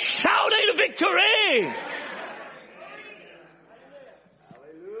heaven shouting the victory.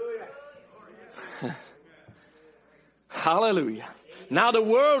 Hallelujah. Now the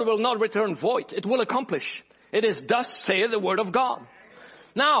word will not return void. It will accomplish. It is thus saith the word of God.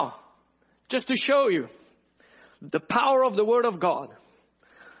 Now, just to show you the power of the word of God.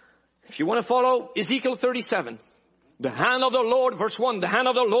 If you want to follow Ezekiel 37. The hand of the Lord, verse 1, the hand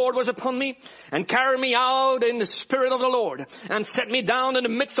of the Lord was upon me and carried me out in the spirit of the Lord and set me down in the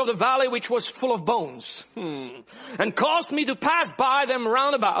midst of the valley which was full of bones and caused me to pass by them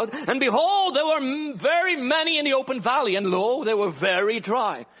round about. And behold, there were very many in the open valley, and lo, they were very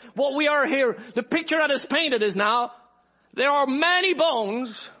dry. What we are here, the picture that is painted is now, there are many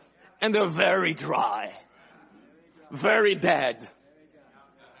bones and they're very dry, very dead.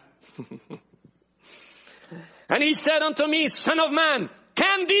 And he said unto me, Son of man,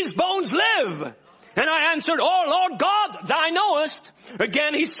 can these bones live? And I answered, O Lord God, thou knowest.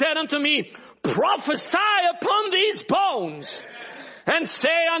 Again he said unto me, prophesy upon these bones, and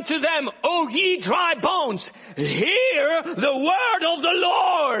say unto them, O ye dry bones, hear the word of the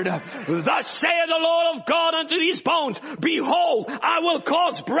Lord. Thus saith the Lord of God unto these bones, behold, I will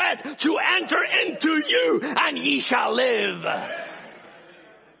cause breath to enter into you, and ye shall live.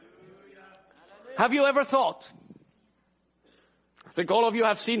 Have you ever thought? I think all of you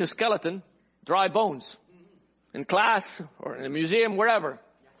have seen a skeleton, dry bones, in class or in a museum, wherever.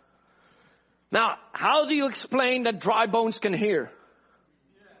 Now, how do you explain that dry bones can hear?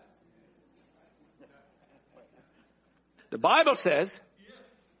 The Bible says,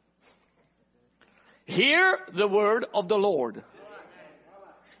 hear the word of the Lord.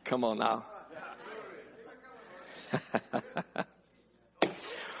 Come on now.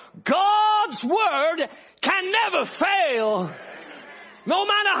 God's word can never fail. No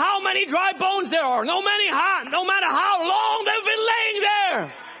matter how many dry bones there are, no matter how long they've been laying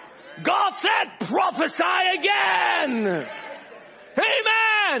there, God said, prophesy again.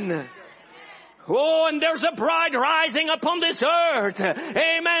 Amen. Oh, and there's a bride rising upon this earth.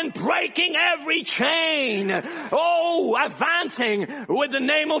 Amen. Breaking every chain. Oh, advancing with the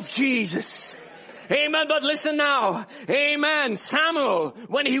name of Jesus. Amen. But listen now. Amen. Samuel,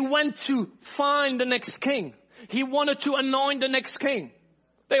 when he went to find the next king, he wanted to anoint the next king.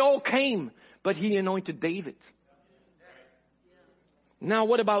 They all came, but he anointed David. Now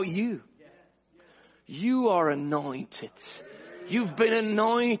what about you? You are anointed. You've been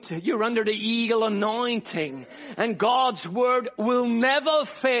anointed. You're under the eagle anointing. And God's word will never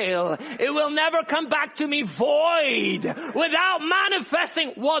fail. It will never come back to me void without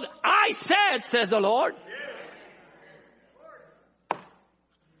manifesting what I said, says the Lord.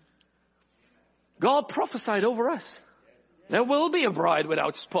 God prophesied over us. There will be a bride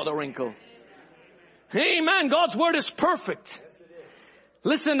without spot or wrinkle. Amen. God's word is perfect.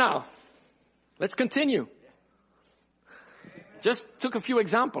 Listen now. Let's continue. Just took a few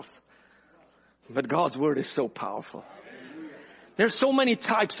examples. But God's word is so powerful. There's so many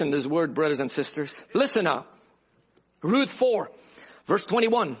types in this word, brothers and sisters. Listen now. Ruth 4, verse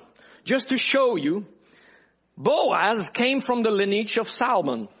 21. Just to show you, Boaz came from the lineage of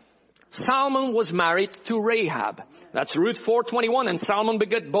Salmon. Salmon was married to Rahab. That's Ruth 4:21. And Salmon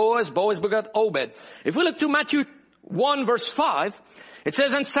begot Boaz, Boaz begot Obed. If we look to Matthew 1 verse 5, it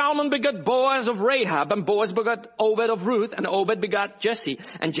says, and Salmon begot Boaz of Rahab, and Boaz begot Obed of Ruth, and Obed begot Jesse,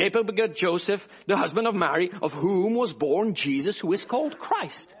 and Jacob begot Joseph, the husband of Mary, of whom was born Jesus, who is called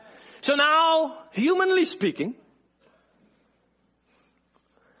Christ. So now, humanly speaking,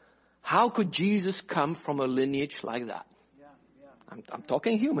 how could Jesus come from a lineage like that? I'm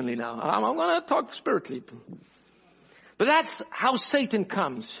talking humanly now. I'm going to talk spiritually. But that's how Satan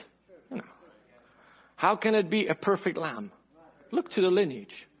comes. You know. How can it be a perfect lamb? Look to the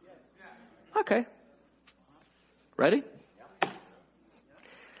lineage. Okay. Ready?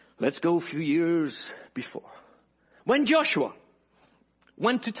 Let's go a few years before. When Joshua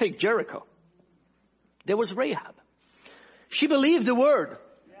went to take Jericho, there was Rahab. She believed the word.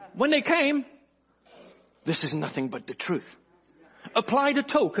 When they came, this is nothing but the truth. Apply the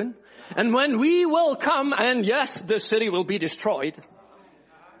token, and when we will come, and yes, the city will be destroyed,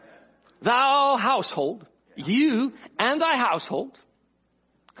 thou household, you and thy household.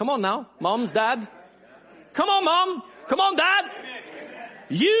 Come on now, moms, dad. Come on, mom. Come on, dad.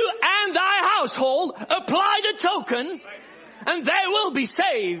 You and thy household apply the token, and they will be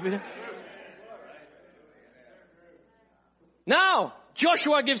saved. Now,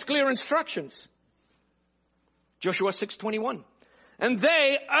 Joshua gives clear instructions. Joshua 6:21. And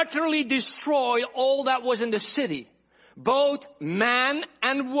they utterly destroyed all that was in the city, both man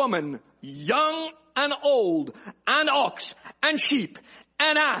and woman, young and old, and ox and sheep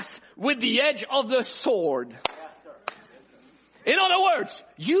and ass, with the edge of the sword. In other words,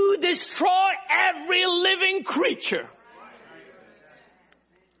 you destroy every living creature.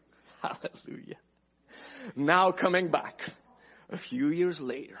 Hallelujah. Now coming back a few years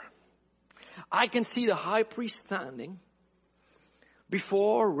later, I can see the high priest standing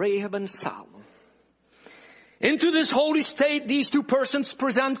before Rahab and Salmon. Into this holy state, these two persons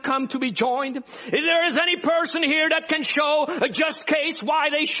present come to be joined. If there is any person here that can show a just case why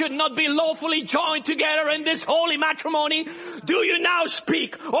they should not be lawfully joined together in this holy matrimony, do you now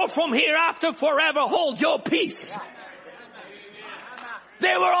speak, or from hereafter forever hold your peace?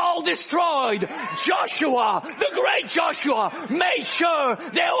 They were all destroyed. Joshua, the great Joshua, made sure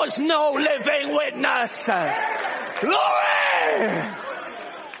there was no living witness. Glory!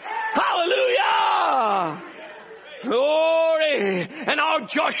 Glory. And our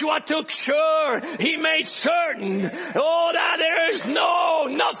Joshua took sure. He made certain. Oh, that there is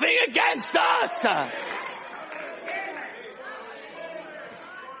nothing against us.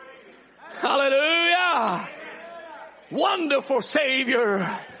 Hallelujah. Wonderful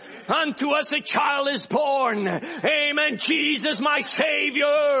Savior. Unto us a child is born. Amen. Jesus, my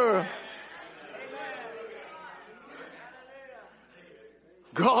Savior.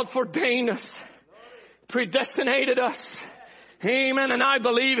 God foreordained us, predestinated us. Amen. And I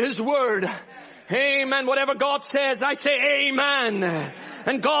believe His word. Amen. Whatever God says, I say amen.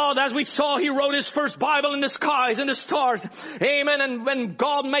 And God, as we saw, He wrote His first Bible in the skies and the stars. Amen. And when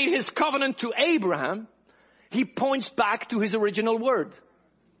God made His covenant to Abraham, He points back to His original word.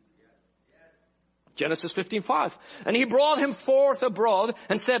 Genesis 15:5. And He brought him forth abroad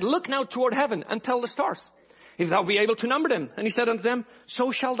and said, look now toward heaven and tell the stars, if thou be able to number them. And He said unto them,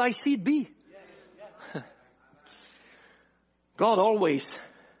 so shall thy seed be. God always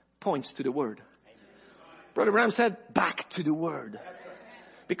points to the word. Brother Branham said, back to the word.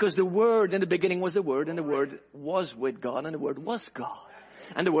 Because the word in the beginning was the word, and the word was with God, and the word was God.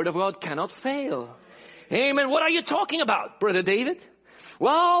 And the word of God cannot fail. Amen. What are you talking about, Brother David?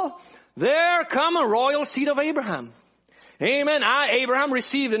 Well, there come a royal seed of Abraham. Amen. Abraham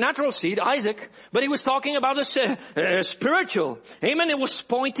received a natural seed, Isaac, but he was talking about a spiritual. Amen. It was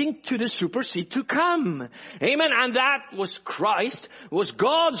pointing to the super seed to come. Amen. And that was Christ, was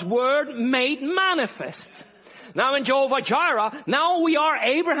God's word made manifest. Now in Jehovah Jireh, now we are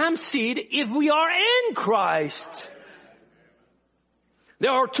Abraham's seed if we are in Christ.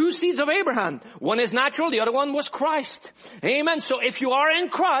 There are two seeds of Abraham. One is natural, the other one was Christ. Amen. So if you are in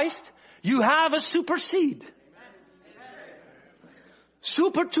Christ, you have a super seed.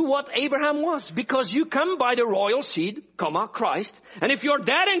 Super to what Abraham was, because you come by the royal seed, Christ. And if you're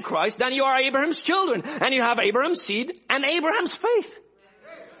dead in Christ, then you are Abraham's children. And you have Abraham's seed and Abraham's faith.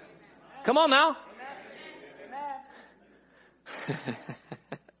 Come on now.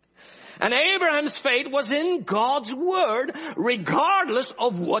 And Abraham's faith was in God's word, regardless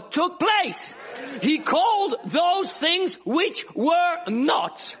of what took place. He called those things which were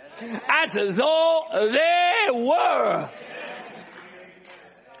not, as though they were.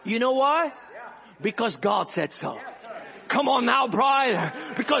 You know why? Because God said so. Come on now,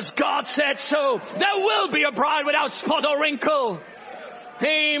 bride. Because God said so. There will be a bride without spot or wrinkle.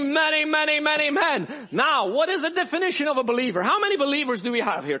 Amen. Now, what is the definition of a believer? How many believers do we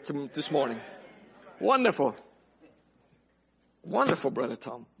have here this morning? Wonderful. Wonderful, Brother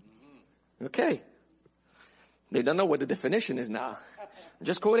Tom. Okay. They don't know what the definition is now.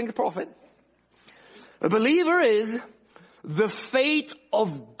 Just quoting the prophet. A believer is the faith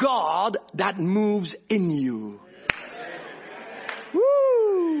of God that moves in you.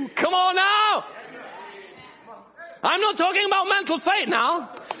 Woo! Come on now! I'm not talking about mental faith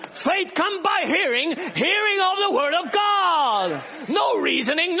now. Faith comes by hearing of the Word of God. No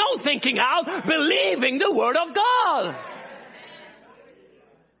reasoning, no thinking out, believing the Word of God.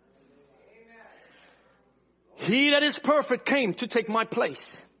 He that is perfect came to take my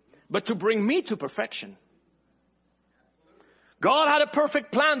place, but to bring me to perfection. God had a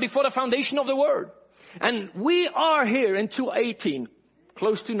perfect plan before the foundation of the Word. And we are here in 2018,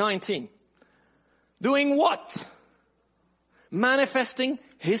 close to 19. Doing what? Manifesting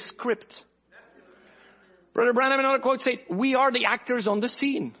His script. Brother Branham in another quote said, we are the actors on the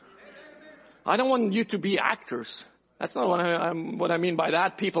scene. I don't want you to be actors. That's not what I mean by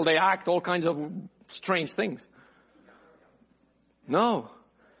that. People, they act all kinds of strange things. No.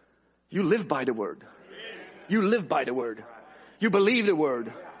 You live by the Word. You live by the Word. You believe the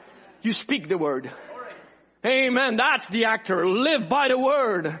Word. You speak the Word. Amen. That's the actor. Live by the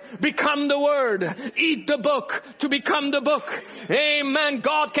Word. Become the Word. Eat the book to become the book. Amen.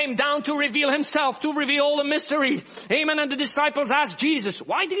 God came down to reveal Himself, to reveal all the mystery. Amen. And the disciples asked Jesus,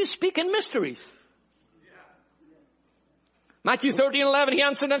 why do you speak in mysteries? Matthew 13:11, He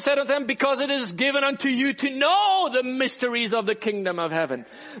answered and said unto them, because it is given unto you to know the mysteries of the kingdom of heaven.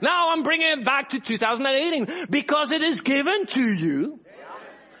 Now I'm bringing it back to 2018. Because it is given to you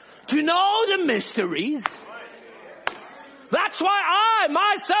to know the mysteries. That's why I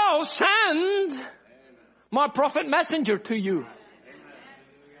myself send my prophet messenger to you.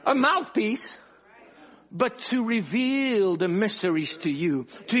 A mouthpiece, but to reveal the mysteries to you.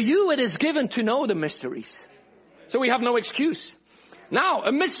 To you it is given to know the mysteries. So we have no excuse. Now,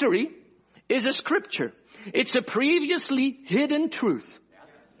 a mystery is a scripture. It's a previously hidden truth.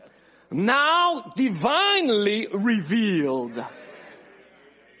 Now divinely revealed.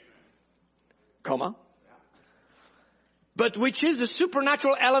 But which is a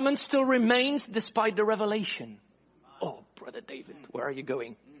supernatural element still remains despite the revelation. Brother David, where are you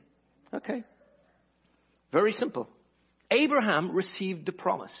going? Okay. Very simple. Abraham received the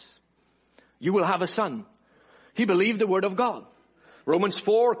promise. You will have a son. He believed the word of God. Romans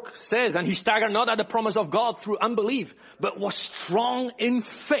 4 says, and he staggered not at the promise of God through unbelief, but was strong in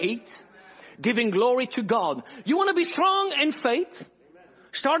faith, giving glory to God. You want to be strong in faith?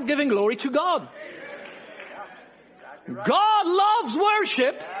 Start giving glory to God. God loves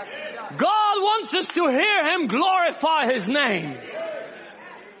worship. God wants us to hear Him glorify His name.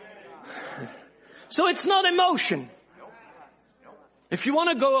 So it's not emotion. If you want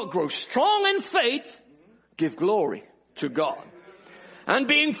to grow strong in faith, give glory to God. And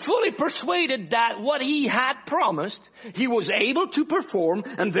being fully persuaded that what He had promised, He was able to perform,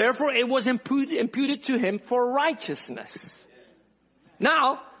 and therefore it was imputed to Him for righteousness.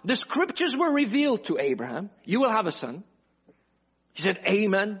 Now, the scriptures were revealed to Abraham. You will have a son. He said,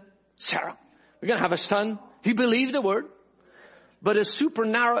 amen, Sarah. We're going to have a son. He believed the word. But a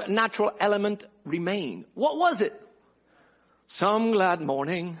supernatural element remained. What was it? Some glad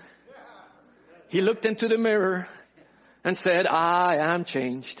morning, he looked into the mirror and said, I am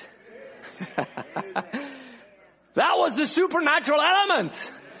changed. That was the supernatural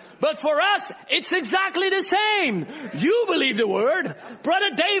element. But for us, it's exactly the same. You believe the word. Brother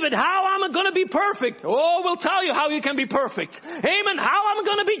David, how am I going to be perfect? Oh, we'll tell you how you can be perfect. Amen. How am I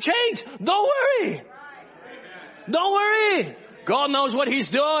going to be changed? Don't worry. Don't worry. God knows what He's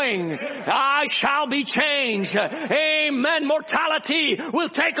doing. I shall be changed. Amen. Mortality will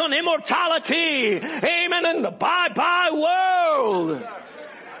take on immortality. Amen. And the bye-bye world.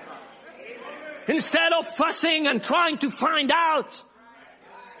 Instead of fussing and trying to find out,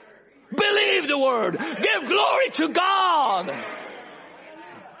 believe the word. Give glory to God.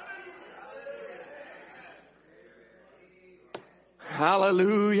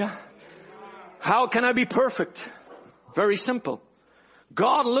 Hallelujah. How can I be perfect? Very simple.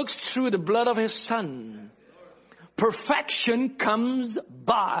 God looks through the blood of His Son. Perfection comes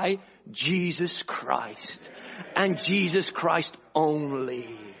by Jesus Christ. And Jesus Christ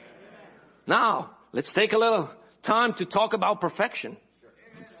only. Now, let's take a little time to talk about perfection.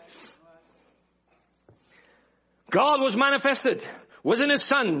 God was manifested, was in His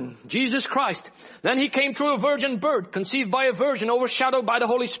Son, Jesus Christ. Then He came through a virgin birth, conceived by a virgin, overshadowed by the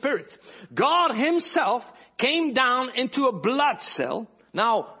Holy Spirit. God Himself came down into a blood cell.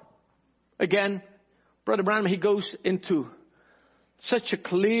 Now, again, Brother Branham, he goes into such a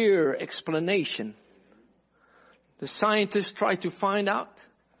clear explanation. The scientists try to find out.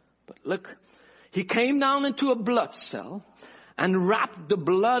 But look, He came down into a blood cell and wrapped the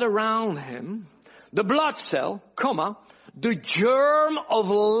blood around Him. The blood cell, the germ of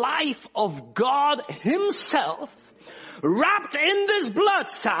life of God Himself, wrapped in this blood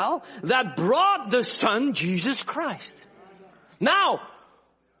cell that brought the Son, Jesus Christ. Now,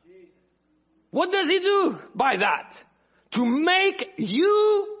 what does He do by that? To make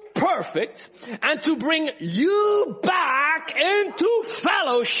you perfect and to bring you back into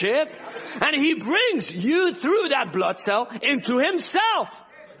fellowship. And He brings you through that blood cell into Himself.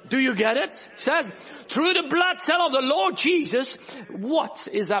 Do you get it? It says, through the blood cell of the Lord Jesus. What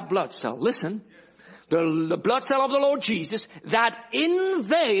is that blood cell? Listen. The blood cell of the Lord Jesus that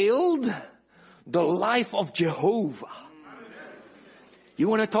unveiled the life of Jehovah. You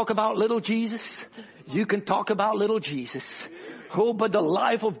want to talk about little Jesus? You can talk about little Jesus. Oh, but the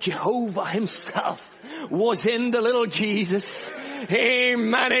life of Jehovah Himself was in the little Jesus.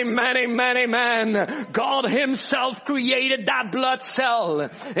 Amen, amen, amen, amen. God Himself created that blood cell.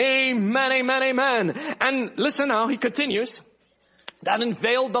 Amen, amen, amen. And listen now, He continues. That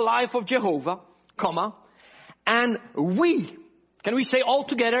unveiled the life of Jehovah, and we, can we say all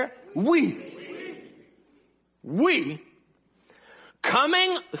together? We,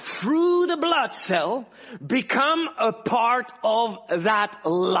 coming through the blood cell, become a part of that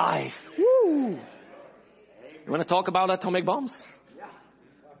life. Woo. You want to talk about atomic bombs?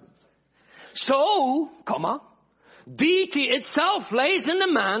 So, deity itself lays in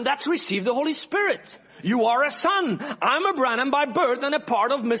the man that's received the Holy Spirit. You are a son. I'm a Branham by birth, and a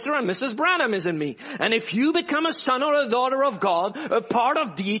part of Mr. and Mrs. Branham is in me. And if you become a son or a daughter of God, a part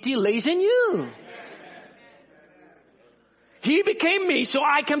of deity lays in you. He became me so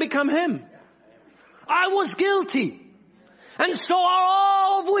I can become Him. I was guilty. And so are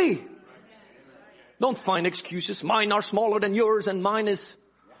all of we. Don't find excuses. Mine are smaller than yours and mine is...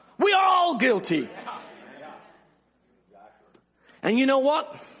 We are all guilty. And you know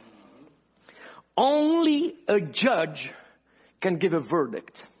what? Only a judge can give a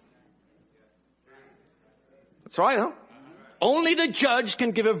verdict. That's right, huh? Only the judge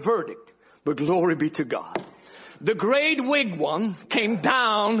can give a verdict. But glory be to God. the great wig one came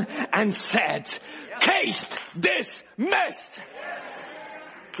down and said, case dismissed.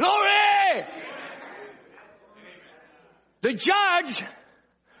 Glory! The judge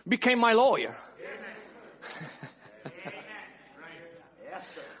became my lawyer.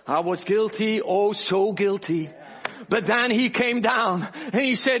 I was guilty, oh so guilty. But then he came down and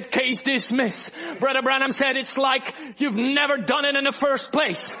he said, case dismissed. Brother Branham said, it's like you've never done it in the first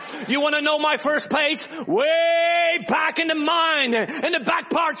place. You want to know my first place? Way back in the mind, in the back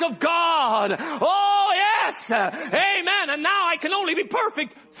parts of God. Oh yes! Amen. And now I can only be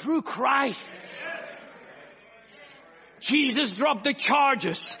perfect through Christ. Jesus dropped the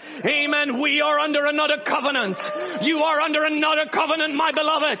charges. Amen. We are under another covenant. You are under another covenant, my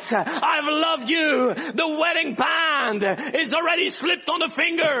beloved. I've loved you. The wedding band is already slipped on the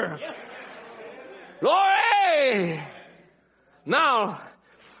finger. Glory! Now,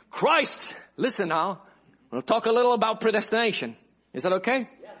 Christ, listen now. We'll talk a little about predestination. Is that okay?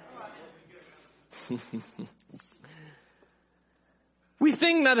 We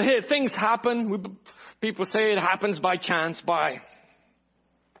think that things happen. People say it happens by chance,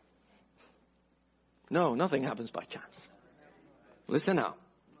 No, nothing happens by chance. Listen now.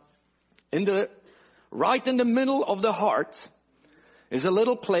 Right in the middle of the heart is a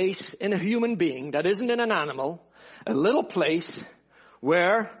little place in a human being that isn't in an animal. A little place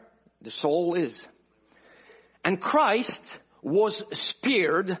where the soul is. And Christ was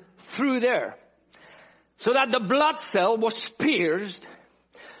speared through there. So that the blood cell was pierced,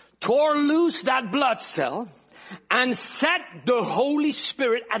 tore loose that blood cell, and set the Holy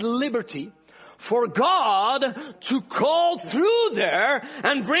Spirit at liberty for God to call through there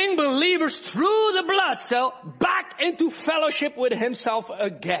and bring believers through the blood cell back into fellowship with Himself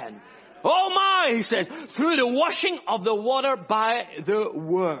again. Oh my, he says, through the washing of the water by the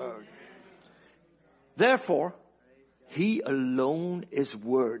Word. Therefore, He alone is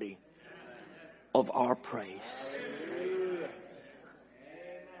worthy of our praise.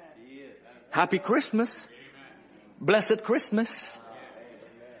 Happy Christmas. Blessed Christmas.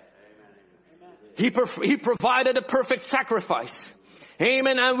 He provided a perfect sacrifice.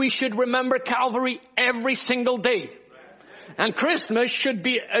 Amen. And we should remember Calvary every single day. And Christmas should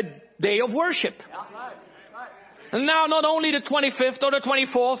be a day of worship. And now not only the 25th or the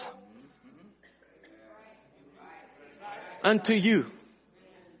 24th. Unto you.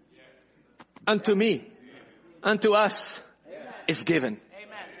 Unto me. Unto us is given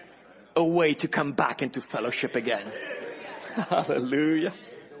a way to come back into fellowship again. Hallelujah.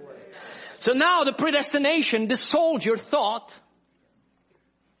 So now the predestination, the soldier thought,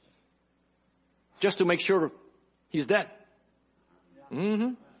 just to make sure he's dead.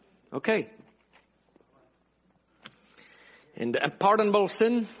 Okay. In the unpardonable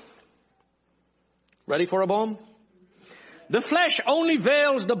sin, ready for a bomb? The flesh only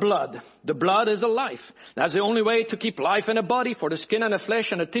veils the blood. The blood is the life. That's the only way to keep life in a body, for the skin and the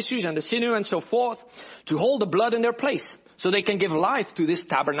flesh and the tissues and the sinew and so forth, to hold the blood in their place, so they can give life to this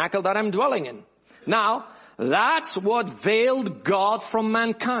tabernacle that I'm dwelling in. Now, that's what veiled God from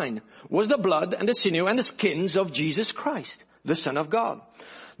mankind, was the blood and the sinew and the skins of Jesus Christ, the Son of God.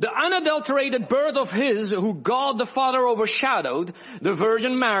 The unadulterated birth of His, who God the Father overshadowed, the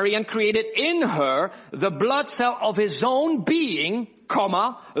Virgin Mary, and created in her the blood cell of His own being,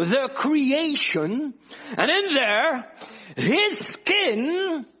 the creation. And in there, His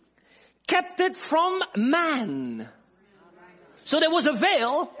skin kept it from man. So there was a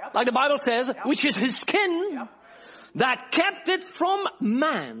veil, like the Bible says, which is His skin, that kept it from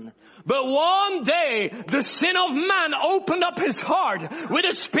man. But one day, the sin of man opened up his heart with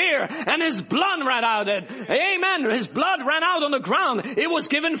a spear, and his blood ran out. Amen. His blood ran out on the ground. It was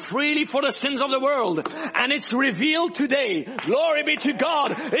given freely for the sins of the world. And it's revealed today. Glory be to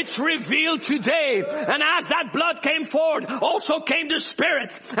God. It's revealed today. And as that blood came forward, also came the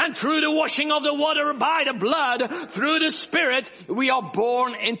Spirit. And through the washing of the water by the blood, through the Spirit, we are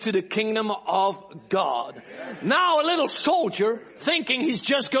born into the kingdom of God. Now a little soldier, thinking he's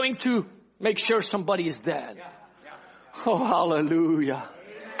just going to make sure somebody is dead. Oh, hallelujah.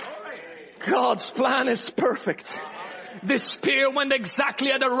 God's plan is perfect. The spear went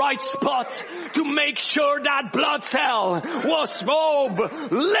exactly at the right spot to make sure that blood cell was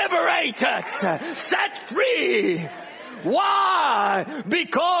liberated, set free. Why?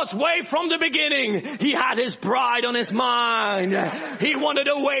 Because way from the beginning, He had His bride on His mind. He wanted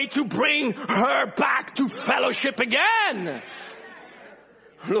a way to bring her back to fellowship again.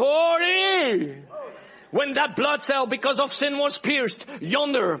 Glory! When that blood cell, because of sin, was pierced,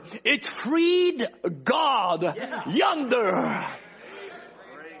 yonder, it freed God. Yonder.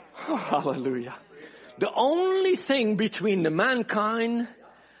 Oh, hallelujah. The only thing between the mankind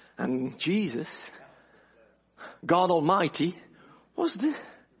and Jesus, God Almighty, was the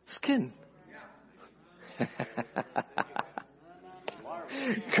skin.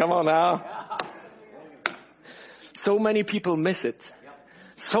 Come on now. So many people miss it.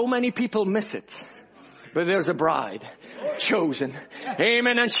 So many people miss it. But there's a bride chosen.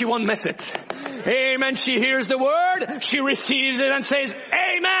 Amen. And she won't miss it. Amen. She hears the word. She receives it and says,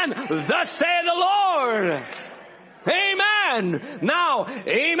 Amen. Thus saith the Lord. Amen. Now,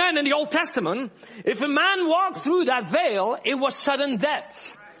 amen. In the Old Testament, if a man walked through that veil, it was sudden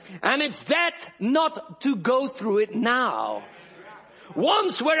death. And it's death not to go through it now.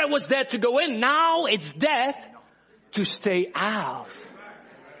 Once where it was death to go in, now it's death to stay out.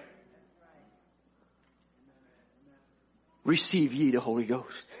 Receive ye the Holy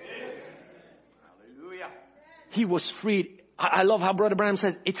Ghost. Hallelujah. He was freed. I love how Brother Branham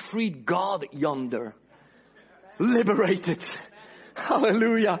says, it freed God yonder. Liberated.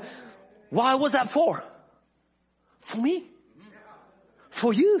 Hallelujah. Why was that for? For me.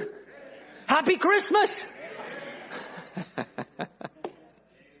 For you. Happy Christmas.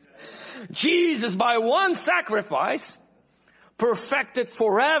 Jesus, by one sacrifice, perfected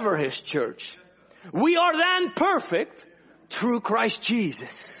forever His church. We are then perfect through Christ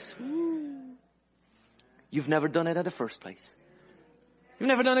Jesus. You've never done it at the first place. You've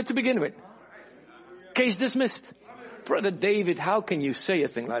never done it to begin with. Case dismissed. Brother David, how can you say a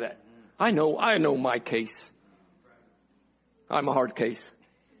thing like that? I know my case. I'm a hard case.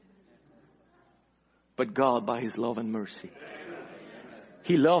 But God, by His love and mercy,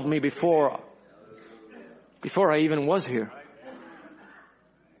 He loved me before I even was here.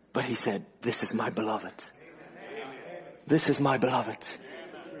 But He said, this is my beloved. This is my beloved.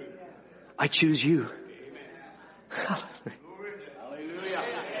 I choose you.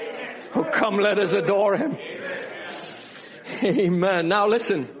 Oh, come, let us adore Him. Amen. Now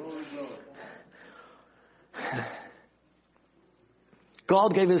listen.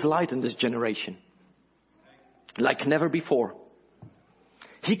 God gave His light in this generation like never before.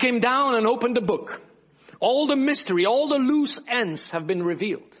 He came down and opened the book. All the mystery, all the loose ends have been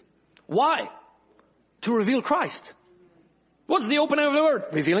revealed. Why? To reveal Christ. What's the opening of the word?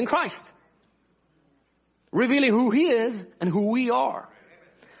 Revealing Christ. Revealing who He is and who we are.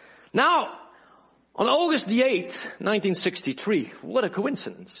 Now, on August the 8th, 1963, what a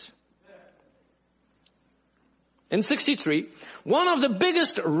coincidence. In 63, one of the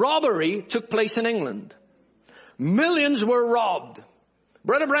biggest robbery took place in England. Millions were robbed.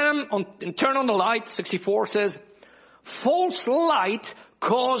 Brother Branham, in Turn on the Light, 64, says, false light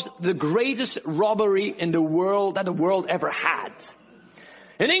caused the greatest robbery in the world that the world ever had.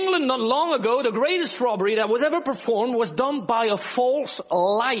 In England, not long ago, the greatest robbery that was ever performed was done by a false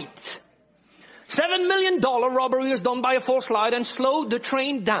light. $7 million robbery was done by a false light and slowed the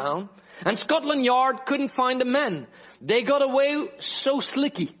train down. And Scotland Yard couldn't find the men. They got away so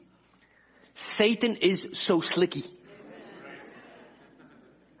slicky. Satan is so slicky.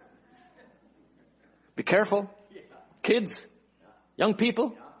 Be careful. Kids, young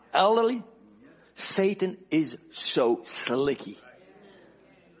people, elderly. Satan is so slicky.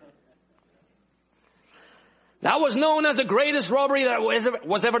 That was known as the greatest robbery that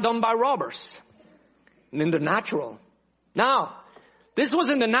was ever done by robbers. In the natural. Now, this was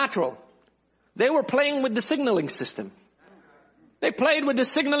in the natural. They were playing with the signaling system. They played with the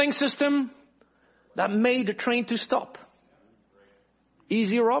signaling system that made the train to stop.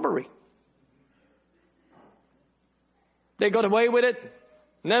 Easy robbery. They got away with it.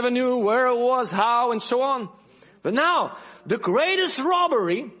 Never knew where it was, how, and so on. But now, the greatest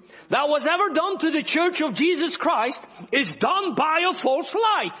robbery that was ever done to the Church of Jesus Christ is done by a false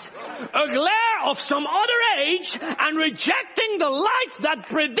light. A glare of some other age and rejecting the lights that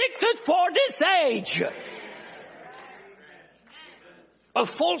predicted for this age. A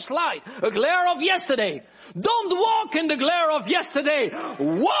false light, a glare of yesterday. Don't walk in the glare of yesterday.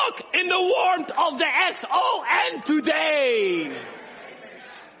 Walk in the warmth of the S-O-N today.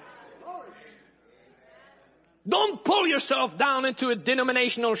 Don't pull yourself down into a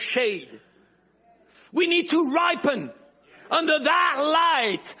denominational shade. We need to ripen under that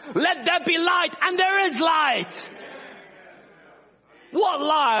light. Let there be light, and there is light. What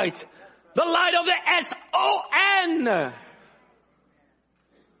light? The light of the S-O-N.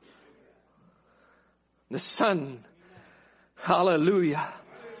 The sun. Hallelujah.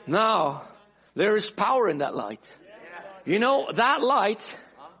 Now, there is power in that light. You know, that light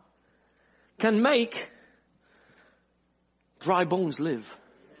can make dry bones live.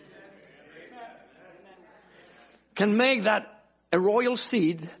 Can make that a royal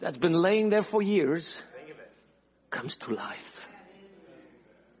seed that's been laying there for years comes to life.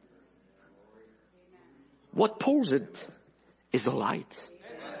 What pours it is the light.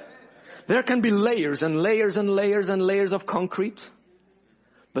 There can be layers and layers and layers and layers of concrete,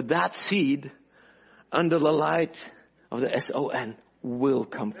 but that seed under the light of the S-O-N will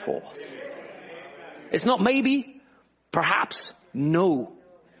come forth. It's not maybe, perhaps, no,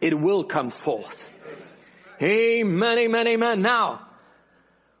 it will come forth. Amen, amen, amen. Now,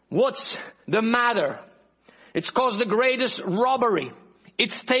 what's the matter? It's caused the greatest robbery.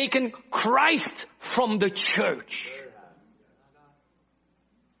 It's taken Christ from the church.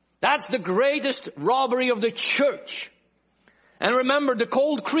 That's the greatest robbery of the church. And remember, the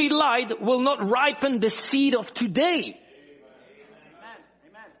cold creed light will not ripen the seed of today.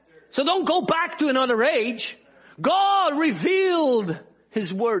 So don't go back to another age. God revealed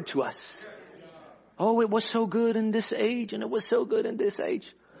His word to us. Oh, it was so good in this age and it was so good in this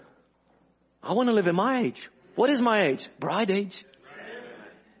age. I want to live in my age. What is my age? Bride age.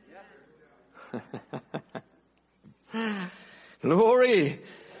 Glory.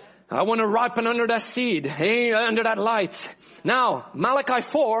 I want to ripen under that seed, hey, under that light. Now, Malachi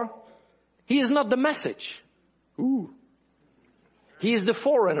 4, he is not the message. Ooh. He is the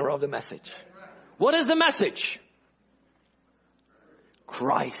forerunner of the message. What is the message?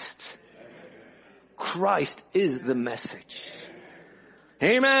 Christ. Christ is the message.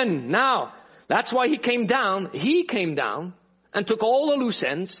 Amen. Now, that's why He came down. He came down and took all the loose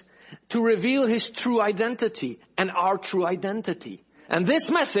ends to reveal His true identity and our true identity. And this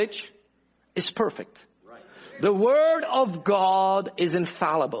message is perfect. The Word of God is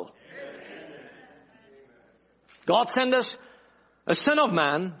infallible. God sent us a Son of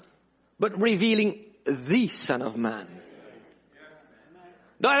Man, but revealing the Son of Man.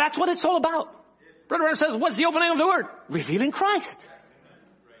 That's what it's all about. Brother Branham says, what's the opening of the Word? Revealing Christ.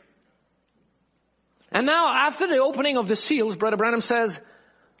 And now, after the opening of the seals, Brother Branham says,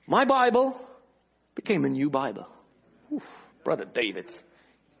 my Bible became a new Bible. Oof, Brother David.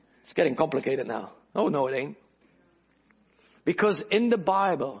 It's getting complicated now. Oh, no, it ain't. Because in the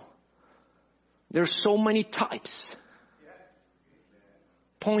Bible, there's so many types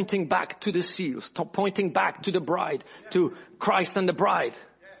pointing back to the seals, pointing back to the bride, to Christ and the bride.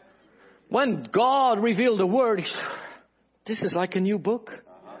 When God revealed the Word, this is like a new book.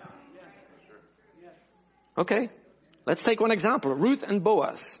 Okay, let's take one example. Ruth and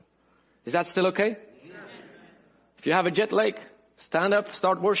Boaz. Is that still okay? If you have a jet lag, stand up,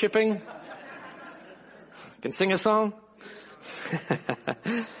 start worshiping. You can sing a song.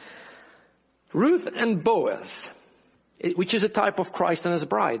 Ruth and Boaz, which is a type of Christ and His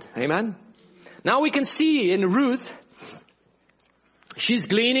bride. Amen. Now we can see in Ruth, she's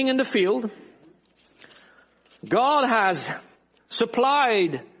gleaning in the field. God has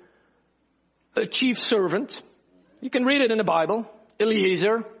supplied a chief servant. You can read it in the Bible,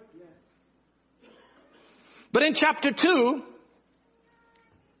 Eliezer. But in chapter 2,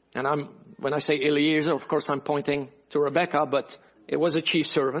 and when I say Eliezer, of course I'm pointing to Rebecca, but it was a chief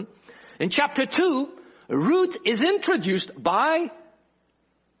servant. In chapter 2, Ruth is introduced by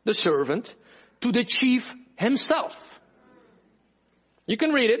the servant to the chief himself. You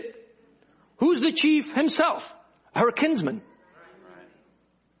can read it. Who's the chief himself? Her kinsman.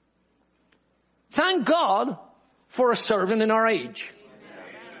 Thank God for a servant in our age.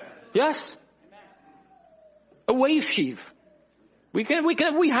 Yes? A wave sheaf. We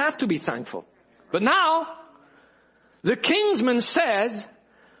have to be thankful. But now, the kinsman says,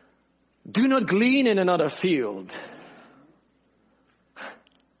 do not glean in another field.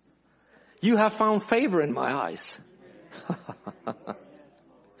 You have found favor in my eyes.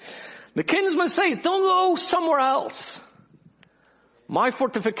 The kinsman says, don't go somewhere else. My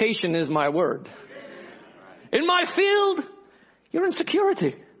fortification is my word. In my field, you're in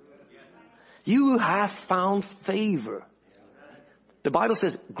security. You have found favor. The Bible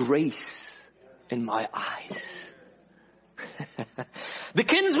says, grace in my eyes. The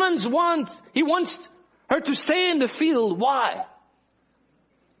kinsman he wants her to stay in the field. Why?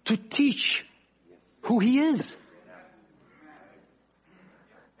 To teach who he is.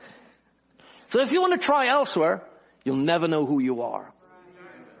 So if you want to try elsewhere, you'll never know who you are.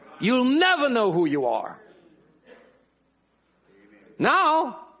 You'll never know who you are.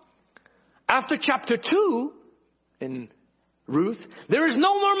 Now, after chapter 2 in Ruth, there is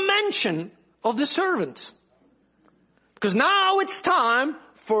no more mention of the servant. Because now it's time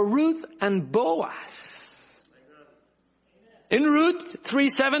for Ruth and Boaz. In Ruth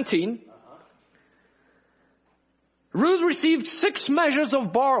 3:17, Ruth received 6 measures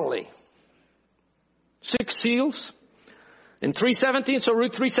of barley, 6 seals. In 3:17, so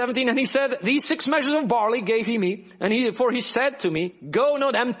Ruth 3:17, and he said, these 6 measures of barley gave he me, and he said to me, go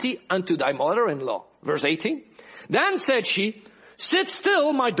not empty unto thy mother-in-law. Verse 18. Then said she, sit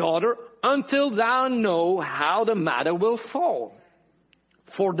still, my daughter, until thou know how the matter will fall.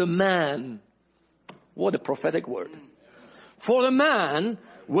 For the man, what a prophetic word. For the man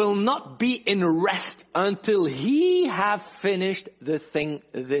will not be in rest until he have finished the thing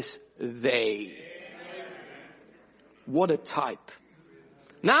this day. What a type.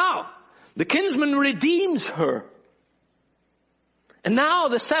 Now, the kinsman redeems her. And now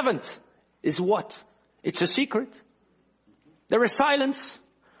the 7th is what? It's a secret. There is silence.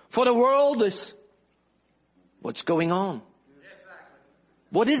 For the world is, what's going on?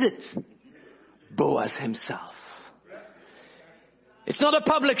 What is it? Boaz himself. It's not a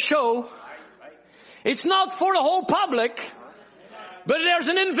public show. It's not for the whole public. But there's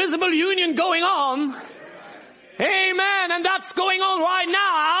an invisible union going on. Amen. And that's going on right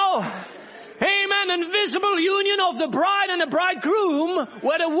now. Amen. Invisible union of the bride and the bridegroom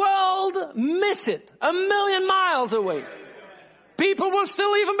where the world miss it. 1,000,000 miles away. People will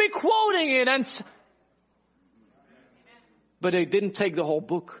still even be quoting it, but they didn't take the whole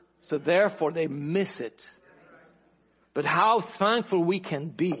book. So therefore they miss it. But how thankful we can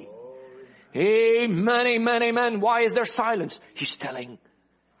be. Amen, amen, amen. Why is there silence? He's telling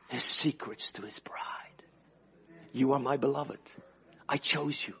his secrets to his bride. You are my beloved. I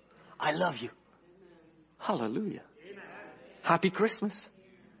chose you. I love you. Hallelujah. Happy Christmas.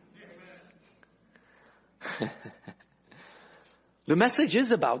 The message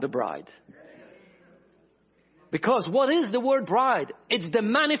is about the bride. Because what is the word bride? It's the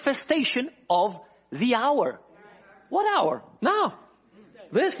manifestation of the hour. What hour? Now.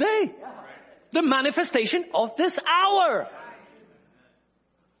 This day. The manifestation of this hour.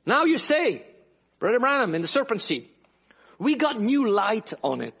 Now you say, Brother Branham, in the serpent seed, we got new light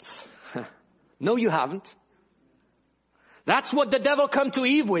on it. No, you haven't. That's what the devil come to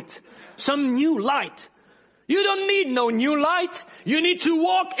Eve with. Some new light. You don't need no new light. You need to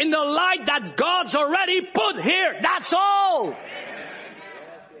walk in the light that God's already put here. That's all.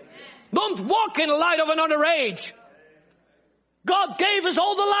 Don't walk in the light of another age. God gave us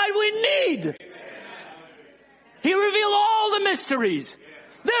all the light we need. He revealed all the mysteries.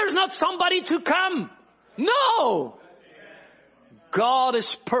 There's not somebody to come. No. God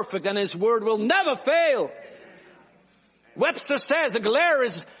is perfect and His word will never fail. Webster says a glare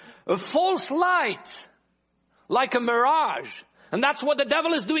is a false light. Like a mirage. And that's what the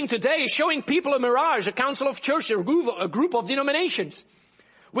devil is doing today, showing people a mirage, a council of churches, a group of denominations,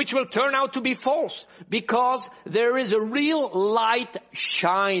 which will turn out to be false, because there is a real light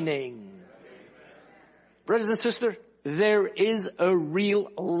shining. Brothers and sisters, there is a real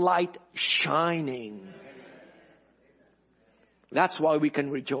light shining. That's why we can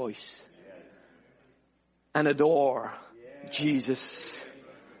rejoice and adore Jesus,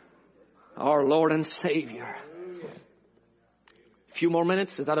 our Lord and Savior. A few more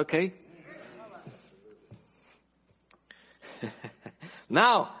minutes, is that okay?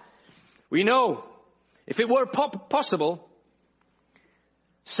 Now, we know, if it were possible,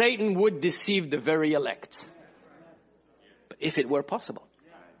 Satan would deceive the very elect. But if it were possible,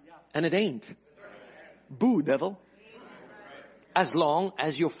 and it ain't, boo, devil. As long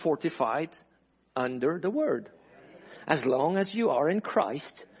as you're fortified under the Word. As long as you are in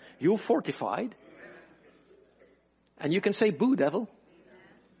Christ, you're fortified. And you can say, boo, devil.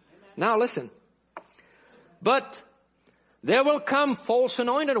 Now listen. But there will come false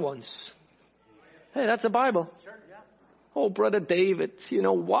anointed ones. Hey, that's the Bible. Oh, Brother David, you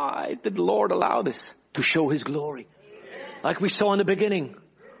know, why did the Lord allow this? To show His glory. Like we saw in the beginning.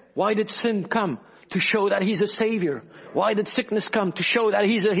 Why did sin come? To show that He's a Savior. Why did sickness come? To show that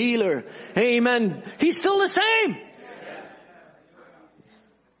He's a healer. Amen. He's still the same.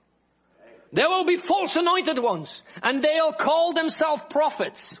 There will be false anointed ones, and they'll call themselves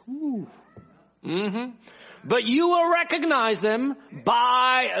prophets. But you will recognize them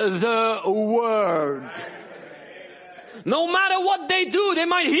by the Word. No matter what they do, they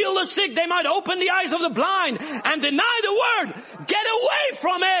might heal the sick, they might open the eyes of the blind, and deny the Word. Get away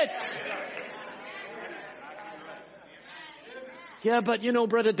from it! Yeah, but you know,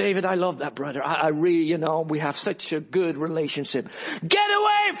 Brother David, I love that brother. I really, you know, we have such a good relationship. Get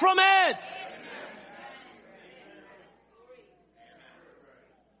away from it!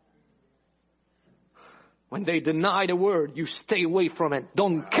 When they deny the Word, you stay away from it.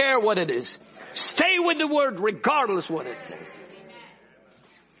 Don't care what it is. Stay with the Word regardless what it says.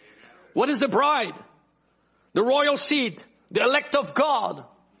 What is the bride? The royal seed, the elect of God.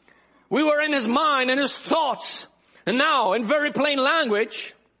 We were in His mind and His thoughts. And now, in very plain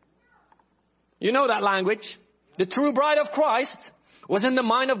language, you know that language, the true bride of Christ was in the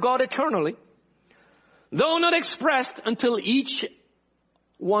mind of God eternally, though not expressed until each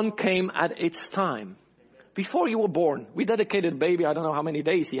one came at its time. Before you were born, we dedicated a baby, I don't know how many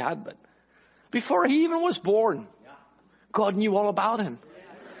days he had, but before he even was born, God knew all about him.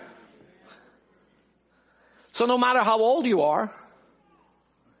 So no matter how old you are,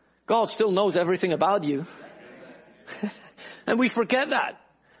 God still knows everything about you. And we forget that.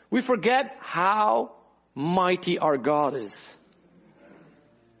 We forget how mighty our God is.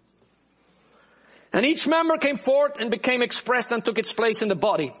 And each member came forth and became expressed and took its place in the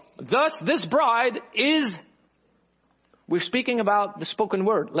body. Thus, this bride is, we're speaking about the spoken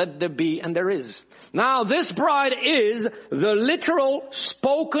word, let there be and there is. Now, this bride is the literal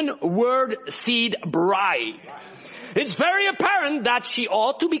spoken word seed bride. It's very apparent that she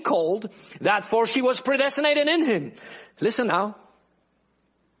ought to be called that, for she was predestinated in him. Listen now.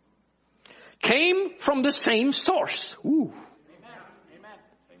 Came from the same source. Ooh.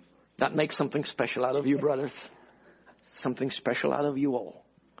 That makes something special out of you, brothers. Something special out of you all.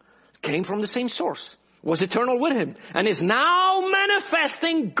 Came from the same source. Was eternal with him. And is now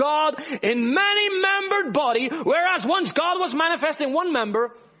manifesting God in many membered body. Whereas once God was manifest in one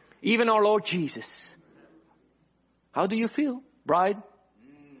member, even our Lord Jesus. How do you feel, bride?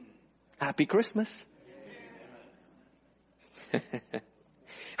 Happy Christmas.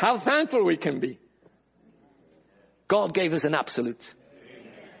 How thankful we can be. God gave us an absolute.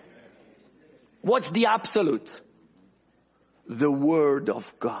 What's the absolute? The Word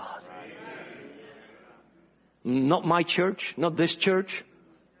of God. Not my church, not this church,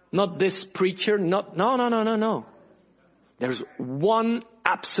 not this preacher, no. There's one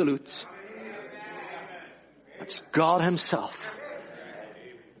absolute. That's God himself.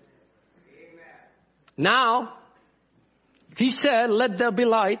 Now, he said, let there be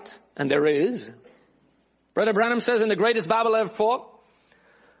light, and there is. Brother Branham says in the greatest Bible ever fought,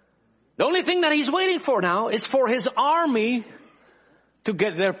 the only thing that he's waiting for now is for his army to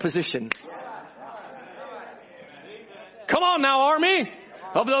get their position. Come on now, army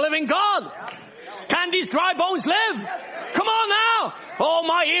of the living God. Can these dry bones live? Come on now. Oh,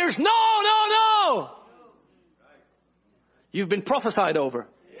 my ears. No. You've been prophesied over.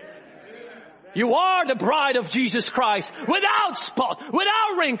 You are the bride of Jesus Christ, without spot,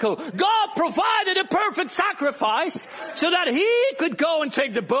 without wrinkle. God provided a perfect sacrifice so that he could go and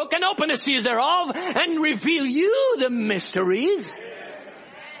take the book and open the seals thereof and reveal you the mysteries.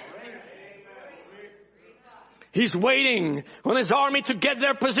 He's waiting on his army to get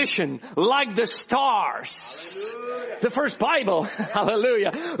their position like the stars. The first Bible,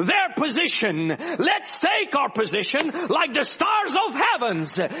 hallelujah, their position. Let's take our position like the stars of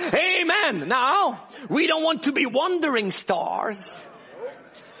heavens. Amen. Now, we don't want to be wandering stars.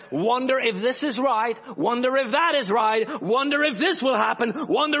 Wonder if this is right. Wonder if that is right. Wonder if this will happen.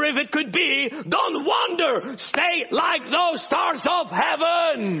 Wonder if it could be. Don't wonder. Stay like those stars of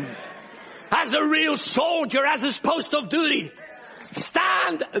heaven. As a real soldier, as his post of duty.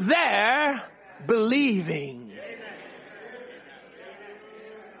 Stand there believing.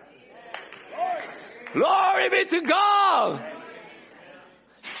 Glory be to God.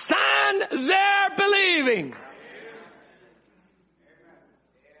 Stand there believing.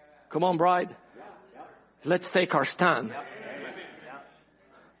 Come on, bride. Let's take our stand.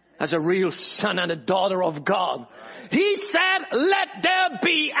 As a real son and a daughter of God. He said, let there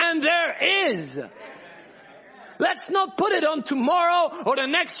be, and there is. Let's not put it on tomorrow or the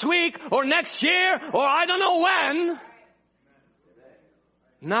next week or next year or I don't know when.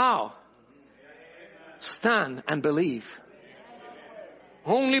 Now, stand and believe.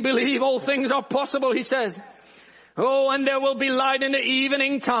 Only believe, all things are possible, he says. Oh, and there will be light in the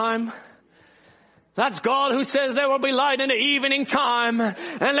evening time. That's God who says there will be light in the evening time.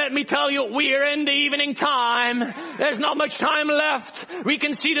 And let me tell you, we're in the evening time. There's not much time left. We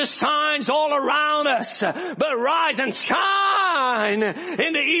can see the signs all around us. But rise and shine.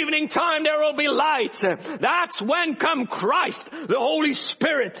 In the evening time there will be light. That's when come Christ, the Holy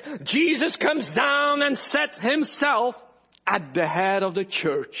Spirit. Jesus comes down and sets himself at the head of the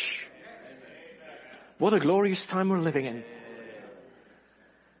church. What a glorious time we're living in.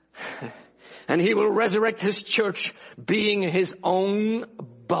 And he will resurrect his church being his own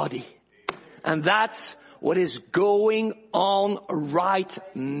body. And that's what is going on right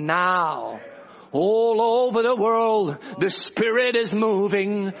now. All over the world, the Spirit is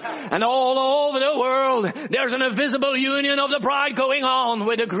moving. And all over the world, there's an invisible union of the bride going on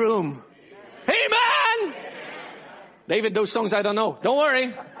with the groom. Amen! David, those songs I don't know. Don't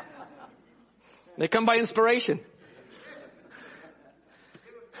worry. They come by inspiration.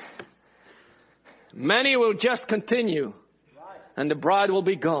 Many will just continue. And the bride will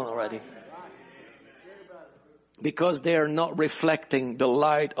be gone already. Because they are not reflecting the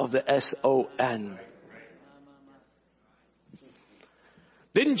light of the S-O-N.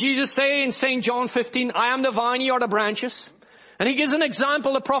 Didn't Jesus say in St. John 15, I am the vine, ye are the branches? And he gives an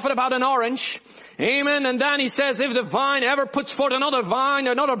example, the prophet, about an orange. Amen. And then he says, if the vine ever puts forth another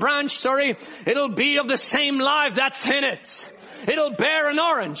branch, it'll be of the same life that's in it. It'll bear an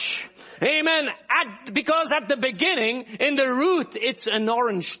orange. Amen. Because at the beginning, in the root, it's an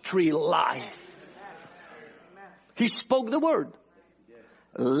orange tree life. He spoke the word.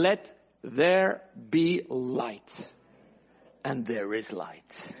 Let there be light. And there is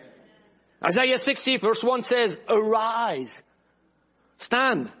light. Isaiah 60 verse 1 says, arise.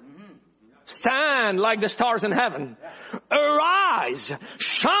 Stand. Stand like the stars in heaven. Arise,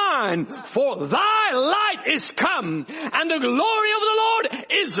 shine, for thy light is come, and the glory of the Lord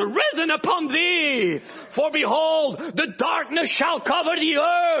is risen upon thee. For behold, the darkness shall cover the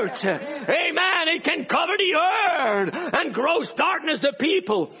earth. Amen. It can cover the earth, and gross darkness the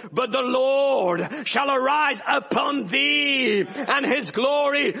people. But the Lord shall arise upon thee, and his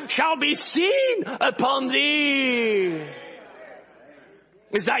glory shall be seen upon thee.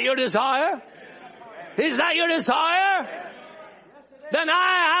 Is that your desire? Is that your desire? Then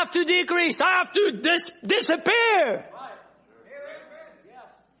I have to decrease. I have to disappear.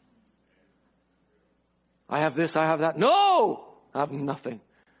 I have this, I have that. No! I have nothing.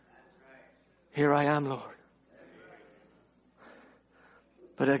 Here I am, Lord.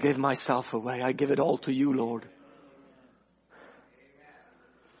 But I give myself away. I give it all to you, Lord.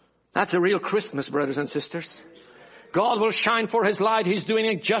 That's a real Christmas, brothers and sisters. God will shine for his light. He's doing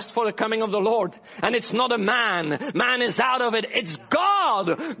it just for the coming of the Lord. And it's not a man. Man is out of it. It's God.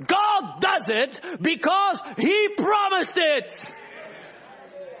 God does it because he promised it.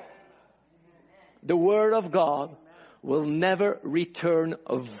 The word of God will never return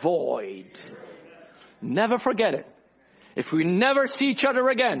void. Never forget it. If we never see each other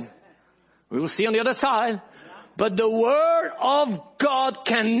again, we will see on the other side. But the word of God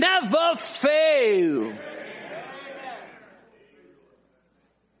can never fail.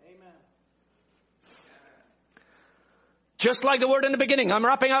 Just like the word in the beginning. I'm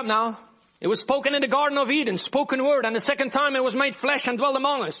wrapping up now. It was spoken in the Garden of Eden, spoken word. And the second time it was made flesh and dwelt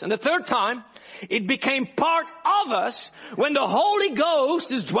among us. And the third time it became part of us when the Holy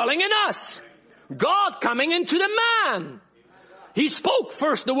Ghost is dwelling in us. God coming into the man. He spoke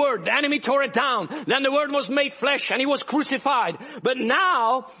first the word. The enemy tore it down. Then the word was made flesh and he was crucified. But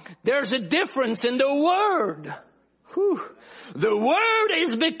now there's a difference in the word. Whew. The word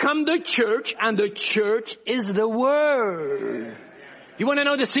is become the church, and the church is the word. You want to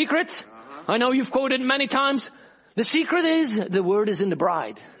know the secret? I know you've quoted many times. The secret is the word is in the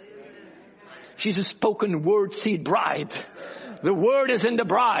bride. She's a spoken word seed bride. The word is in the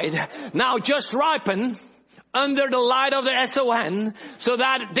bride. Now just ripen under the light of the S-O-N so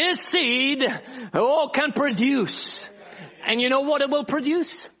that this seed can produce. And you know what it will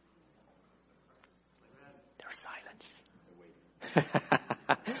produce?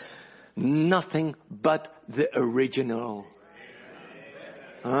 Nothing but the original.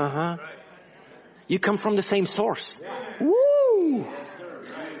 You come from the same source. Woo!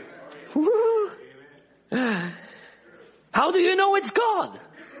 Woo! How do you know it's God?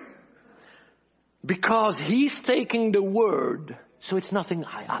 Because he's taking the word. So it's nothing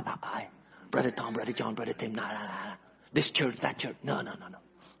I. Brother Tom, Brother John, Brother Tim. Nah. This church, that church. No.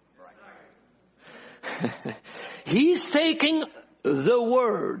 He's taking the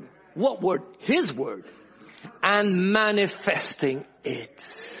word. What word? His word. And manifesting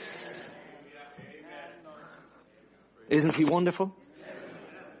it. Isn't he wonderful?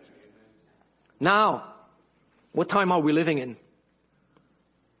 Now, what time are we living in?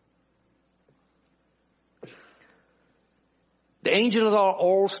 The angels are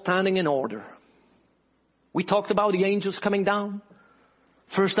all standing in order. We talked about the angels coming down.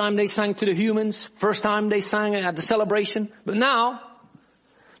 First time they sang to the humans. First time they sang at the celebration. But now,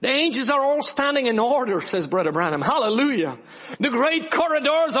 the angels are all standing in order, says Brother Branham. Hallelujah. The great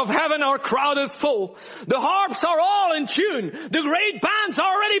corridors of heaven are crowded full. The harps are all in tune. The great bands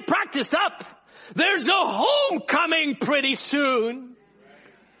are already practiced up. There's a homecoming pretty soon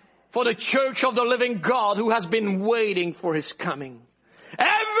for the church of the living God who has been waiting for his coming.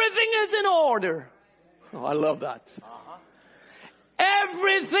 Everything is in order. Oh, I love that.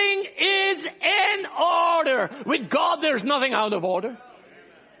 Everything is in order. With God, there's nothing out of order.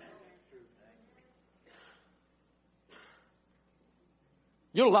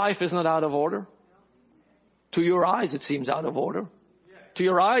 Your life is not out of order. To your eyes, it seems out of order. To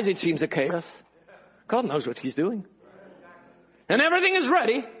your eyes, it seems a chaos. God knows what He's doing. And everything is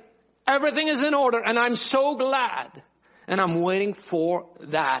ready. Everything is in order. And I'm so glad. And I'm waiting for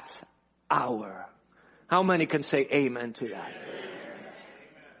that hour. How many can say amen to that?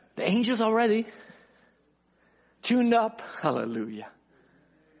 The angels are ready. Tuned up. Hallelujah.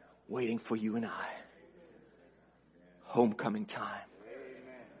 Waiting for you and I. Homecoming time.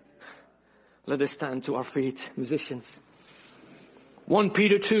 Let us stand to our feet, musicians. 1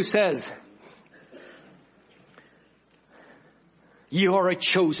 Peter 2 says, "You are a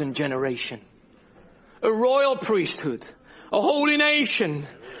chosen generation, a royal priesthood, a holy nation,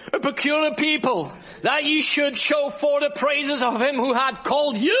 a peculiar people, that ye should show forth the praises of Him who had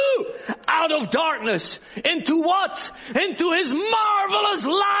called you out of darkness into what? Into His marvelous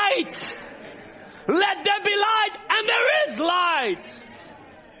light. Let there be light, and there is light."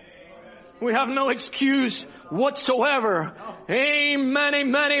 We have no excuse whatsoever. Amen,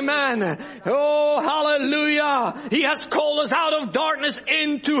 amen, amen. Oh, hallelujah. He has called us out of darkness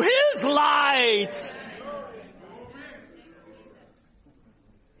into His light.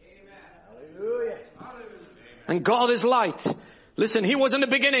 And God is light. Listen, He was in the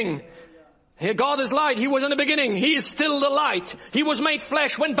beginning. God is light. He was in the beginning. He is still the light. He was made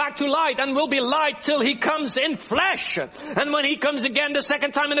flesh, went back to light, and will be light till He comes in flesh. And when He comes again the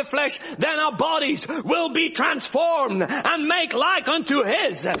second time in the flesh, then our bodies will be transformed and make like unto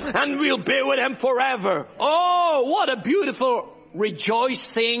His. And we'll be with Him forever. Oh, what a beautiful,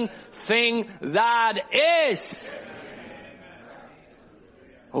 rejoicing thing that is.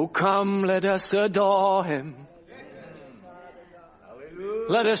 Oh, come, let us adore Him.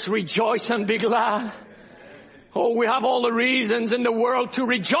 Let us rejoice and be glad. Oh, we have all the reasons in the world to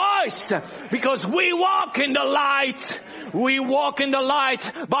rejoice because we walk in the light. We walk in the light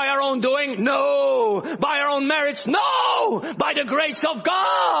by our own doing? No. By our own merits? No. By the grace of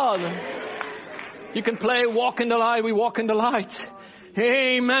God. You can play walk in the light. We walk in the light.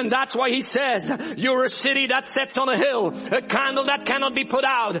 Amen. That's why He says, you're a city that sits on a hill, a candle that cannot be put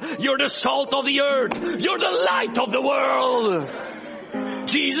out. You're the salt of the earth. You're the light of the world.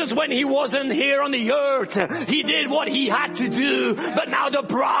 Jesus, when He wasn't here on the earth, He did what He had to do. But now the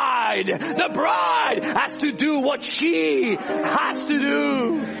bride has to do what she has to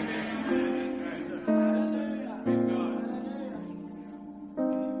do.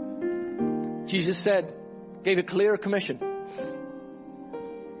 Jesus said, gave a clear commission.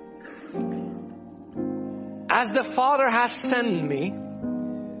 As the Father has sent me,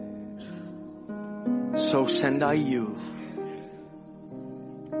 so send I you.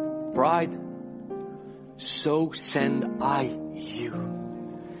 Bride, so send I you.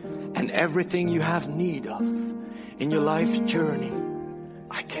 And everything you have need of in your life's journey,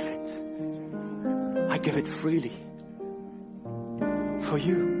 I give it. I give it freely for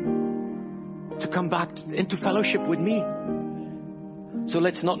you to come back into fellowship with me. So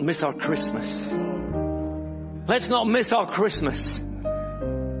let's not miss our Christmas. Let's not miss our Christmas.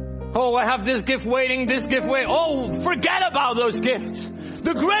 Oh, I have this gift waiting, this gift waiting. Oh, forget about those gifts.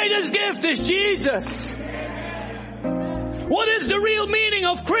 The greatest gift is Jesus. What is the real meaning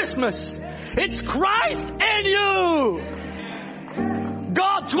of Christmas? It's Christ in you.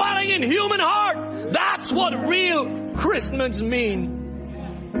 God dwelling in human heart. That's what real Christmas mean.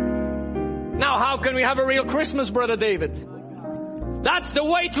 Now, how can we have a real Christmas, Brother David? That's the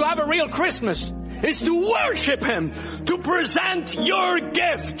way to have a real Christmas. Is to worship Him, to present your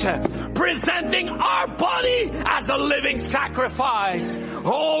gift, presenting our body as a living sacrifice,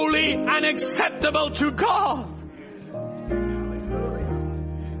 holy and acceptable to God.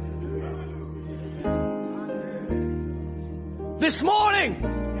 This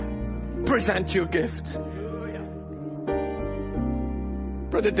morning, present your gift.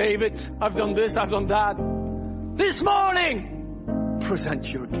 Brother David, I've done this, I've done that. This morning, present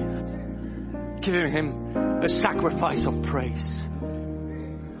your gift. Giving Him a sacrifice of praise.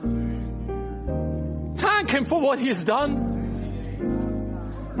 Thank Him for what He has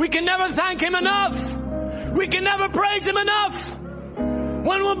done. We can never thank Him enough. We can never praise Him enough.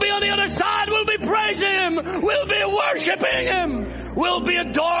 When we'll be on the other side, we'll be praising Him. We'll be worshiping Him. We'll be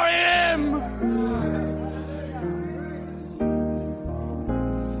adoring Him.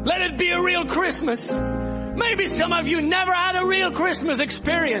 Let it be a real Christmas. Maybe some of you never had a real Christmas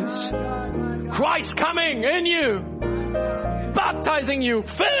experience. Christ coming in you, baptizing you,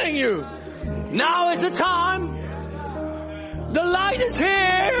 filling you. Now is the time. The light is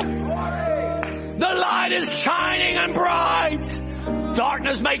here. The light is shining and bright.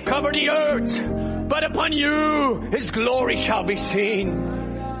 Darkness may cover the earth, but upon you His glory shall be seen.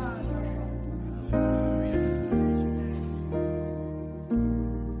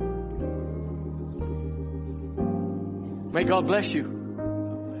 May God bless you.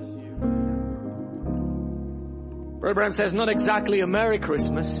 Brother Branham says, not exactly a Merry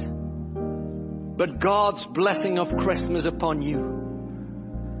Christmas, but God's blessing of Christmas upon you.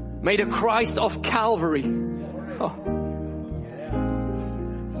 May the Christ of Calvary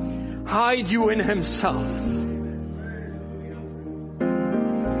hide you in Himself.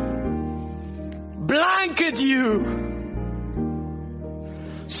 Blanket you.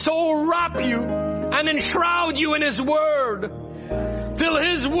 So wrap you and enshroud you in His Word till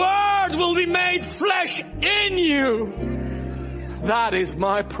His Word will be made flesh in you. That is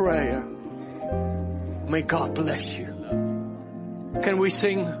my prayer. May God bless you. Can we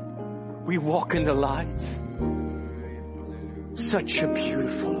sing, we walk in the light? Such a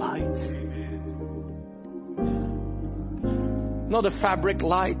beautiful light. Not a fabric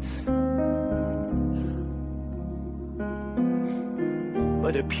light,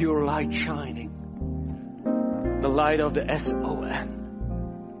 but a pure light shining. The light of the S-O-N.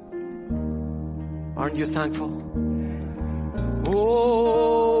 Aren't you thankful?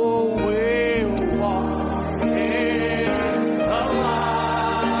 Oh, we walk in the light.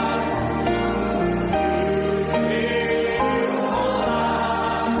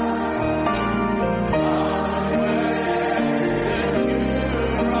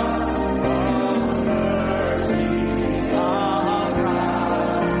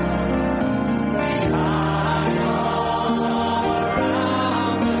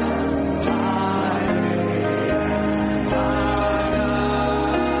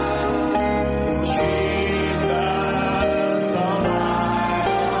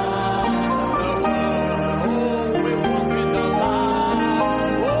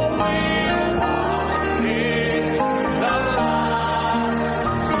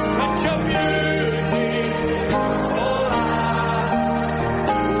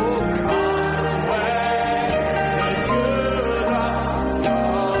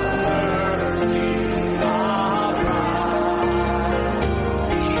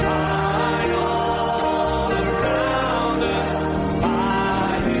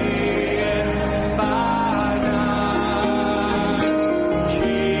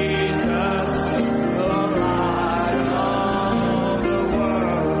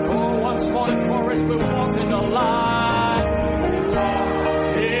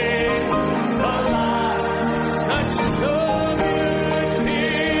 Beautiful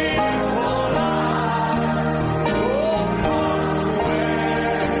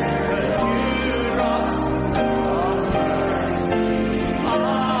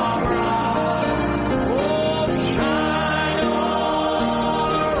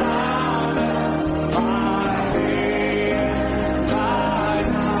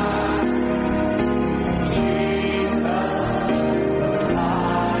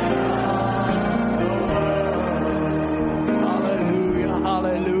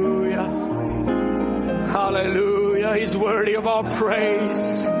He's worthy of our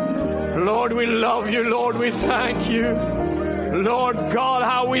praise. Lord, we love you. Lord, we thank you. Lord God,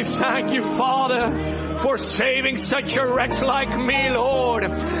 how we thank you, Father, for saving such a wretch like me, Lord,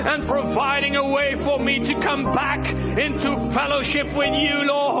 and providing a way for me to come back into fellowship with you,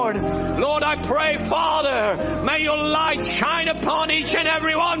 Lord. Lord, I pray, Father, may your light shine upon each and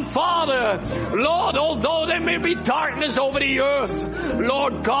every one, Father. Lord, although there may be darkness over the earth,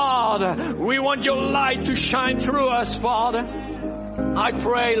 Lord God, we want your light to shine through us, Father. I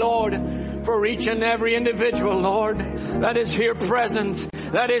pray, Lord, for each and every individual, Lord, that is here present,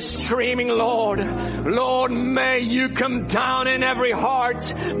 that is streaming, Lord. Lord, may you come down in every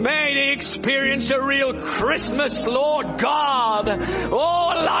heart. May they experience a real Christmas, Lord God.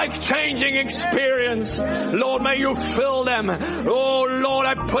 Oh, life-changing experience. Lord, may you fill them. Oh, Lord,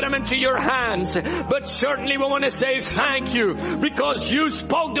 I put them into your hands. But certainly we want to say thank you because you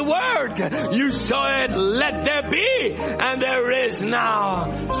spoke the word. You said, let there be, and there is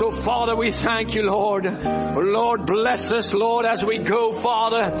now. So, Father, we thank you, Lord. Lord, bless us, Lord, as we go, Father.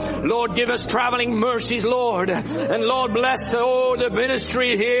 Lord, give us traveling mercies, Lord. And Lord, bless, the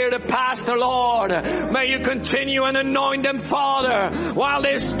ministry here, the pastor, Lord. May you continue and anoint them, Father, while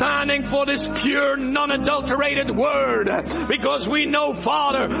they're standing for this pure, non-adulterated word. Because we know,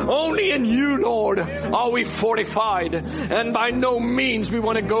 Father, only in you, Lord, are we fortified. And by no means we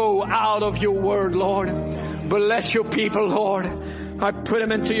want to go out of your word, Lord. Bless your people, Lord. I put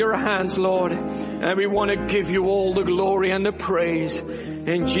them into your hands, Lord. And we want to give you all the glory and the praise.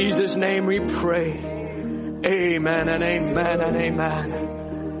 In Jesus' name we pray. Amen and amen and amen.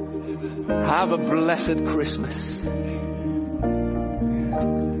 Have a blessed Christmas.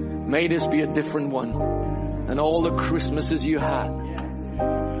 May this be a different one than all the Christmases you had.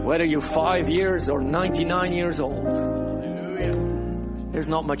 Whether you're 5 years or 99 years old. There's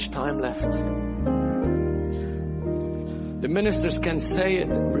not much time left. The ministers can say it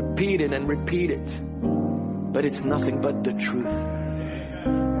and repeat it and repeat it, but it's nothing but the truth.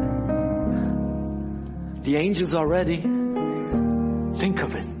 The angels are ready. Think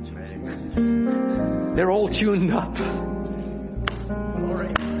of it. They're all tuned up,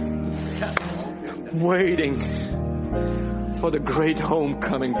 waiting for the great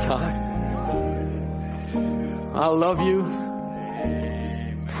homecoming time. I love you.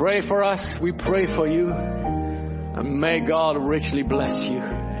 Pray for us. We pray for you. And may God richly bless you.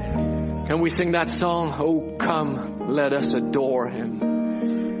 Can we sing that song? Oh, come, let us adore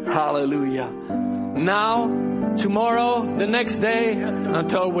Him. Hallelujah. Now, tomorrow, the next day,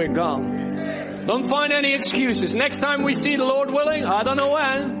 until we're gone. Don't find any excuses. Next time we see the Lord willing, I don't know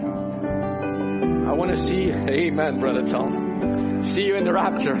when. I want to see, amen, Brother Tom. See you in the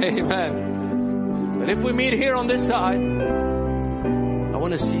rapture, amen. But if we meet here on this side, I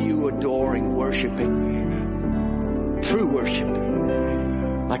want to see you adoring, worshiping, true worship,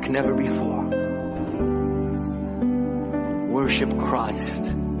 like never before. Worship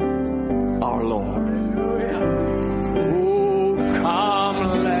Christ, our Lord. Oh,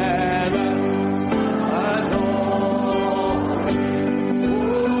 come, let us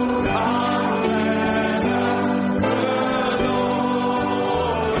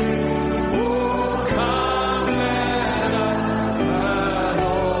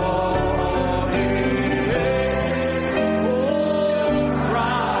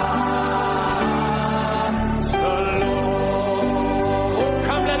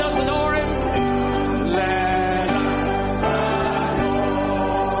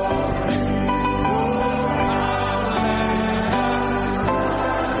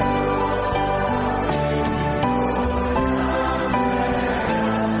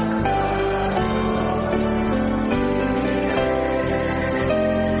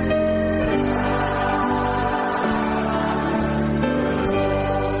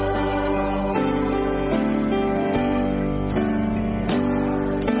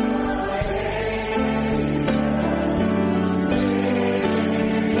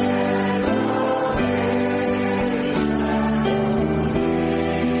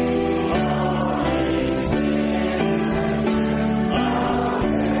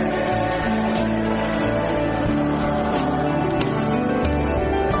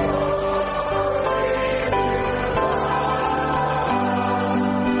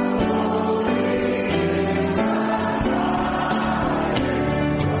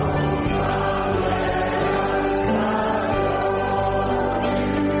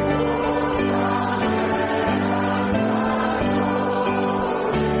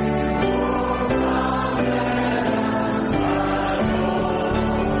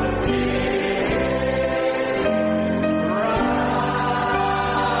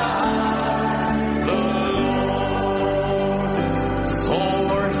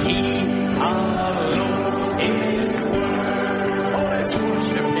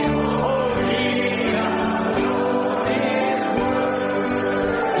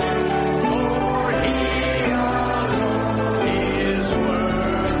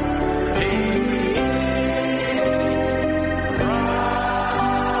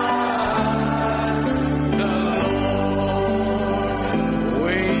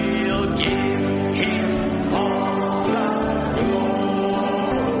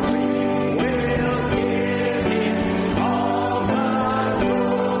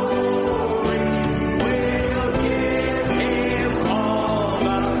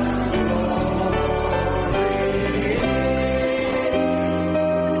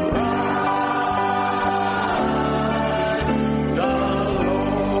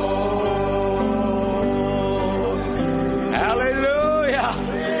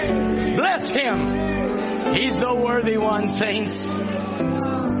Saints,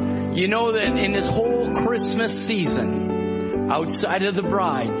 you know that in this whole Christmas season, outside of the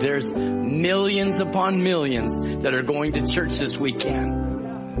bride, there's millions upon millions that are going to church this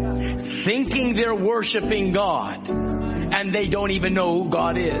weekend, thinking they're worshiping God, and they don't even know who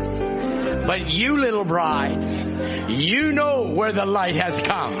God is. But you, little bride, you know where the light has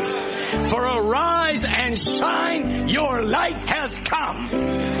come. For arise and shine, your light has come.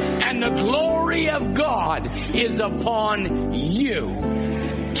 And the glory of God is upon you.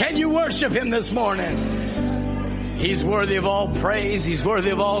 Can you worship Him this morning? He's worthy of all praise. He's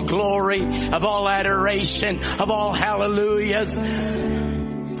worthy of all glory, of all adoration, of all hallelujahs.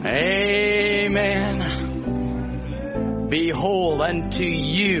 Amen. Behold, unto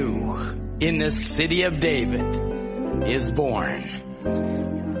you in the city of David is born.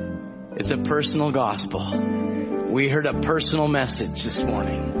 It's a personal gospel. We heard a personal message this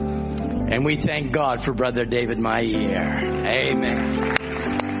morning. And we thank God for Brother David Mayer. Amen.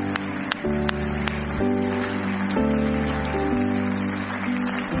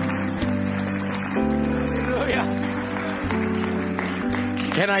 Hallelujah.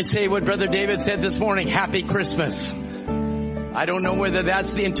 Can I say what Brother David said this morning? Happy Christmas. I don't know whether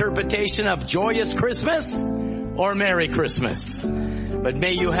that's the interpretation of joyous Christmas or Merry Christmas. But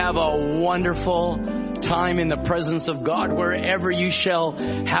may you have a wonderful time in the presence of God wherever you shall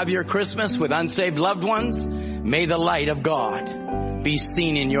have your Christmas with unsaved loved ones. May the light of God be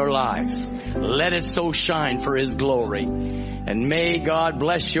seen in your lives. Let it so shine for His glory. And may God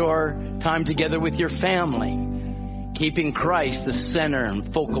bless your time together with your family, keeping Christ the center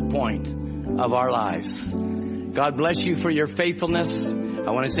and focal point of our lives. God bless you for your faithfulness. I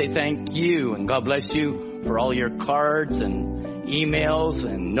want to say thank you, and God bless you for all your cards and emails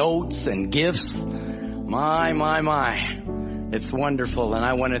and notes and gifts. My. It's wonderful. And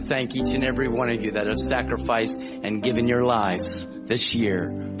I want to thank each and every one of you that have sacrificed and given your lives this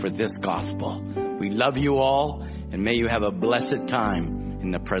year for this gospel. We love you all, and may you have a blessed time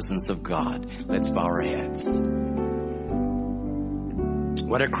in the presence of God. Let's bow our heads.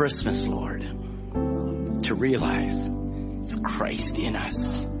 What a Christmas, Lord, to realize it's Christ in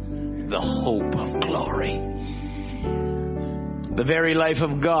us, the hope of glory. The very life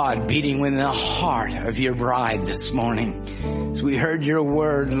of God beating within the heart of your bride this morning. As we heard your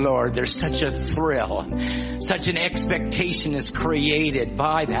word, Lord, there's such a thrill, such an expectation is created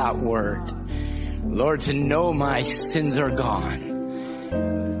by that word. Lord, to know my sins are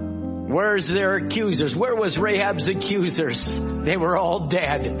gone. Where's their accusers? Where was Rahab's accusers? They were all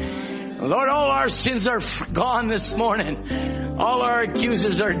dead. Lord, all our sins are gone this morning. All our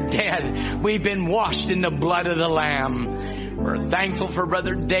accusers are dead. We've been washed in the blood of the Lamb. We're thankful for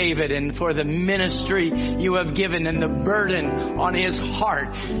Brother David and for the ministry you have given and the burden on his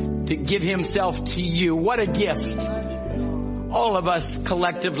heart to give himself to you. What a gift. All of us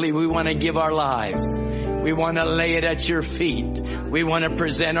collectively, we want to give our lives. We want to lay it at your feet. We want to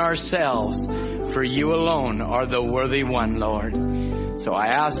present ourselves, for you alone are the worthy one, Lord. So I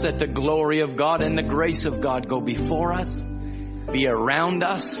ask that the glory of God and the grace of God go before us, be around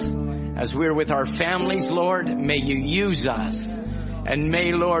us. As we're with our families, Lord, may you use us. And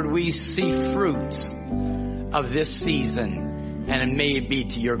may, Lord, we see fruit of this season. And may it be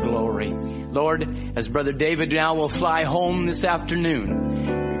to your glory. Lord, as Brother David now will fly home this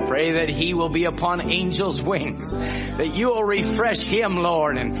afternoon, we pray that he will be upon angels' wings. That you will refresh him,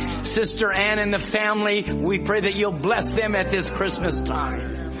 Lord. And Sister Ann and the family, we pray that you'll bless them at this Christmas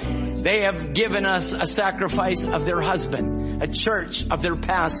time. They have given us a sacrifice of their husband, a church of their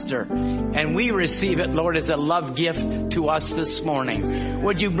pastor. And we receive it, Lord, as a love gift to us this morning.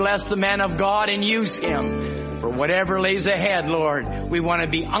 Would you bless the man of God and use him for whatever lays ahead, Lord. We want to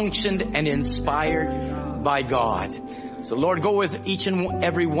be unctioned and inspired by God. So, Lord, go with each and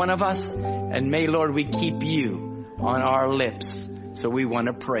every one of us. And may, Lord, we keep you on our lips. So we want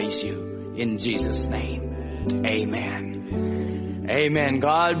to praise you in Jesus' name. Amen. Amen.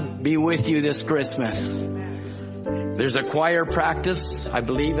 God be with you this Christmas. There's a choir practice, I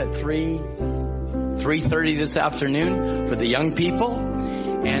believe, at 3:30 this afternoon for the young people.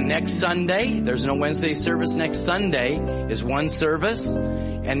 And next Sunday, there's no Wednesday service. Next Sunday is one service.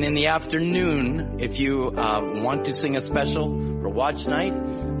 And in the afternoon, if you want to sing a special for watch night,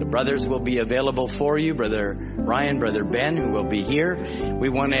 the brothers will be available for you. Brother Ryan, Brother Ben, who will be here. We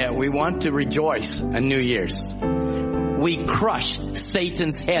want to rejoice on New Year's. We crushed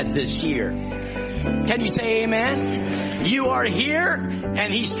Satan's head this year. Can you say amen? You are here,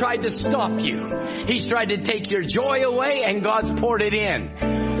 and he's tried to stop you. He's tried to take your joy away, and God's poured it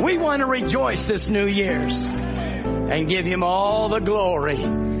in. We want to rejoice this New Year's and give him all the glory.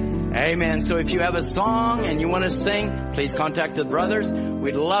 Amen. So if you have a song and you want to sing, please contact the brothers.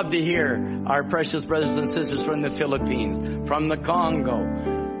 We'd love to hear our precious brothers and sisters from the Philippines, from the Congo,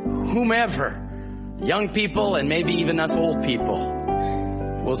 whomever, young people and maybe even us old people.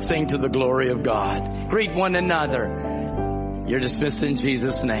 We'll sing to the glory of God. Greet one another. You're dismissed in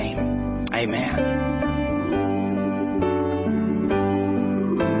Jesus' name. Amen.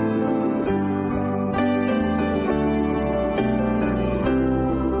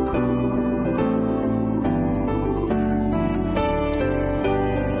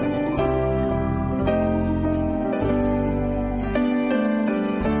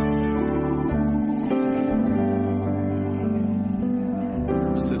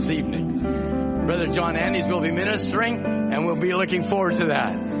 Ministering, and we'll be looking forward to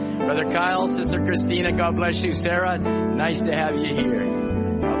that. Brother Kyle, Sister Christina, God bless you. Sarah, nice to have you here.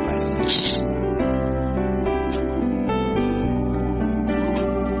 God bless.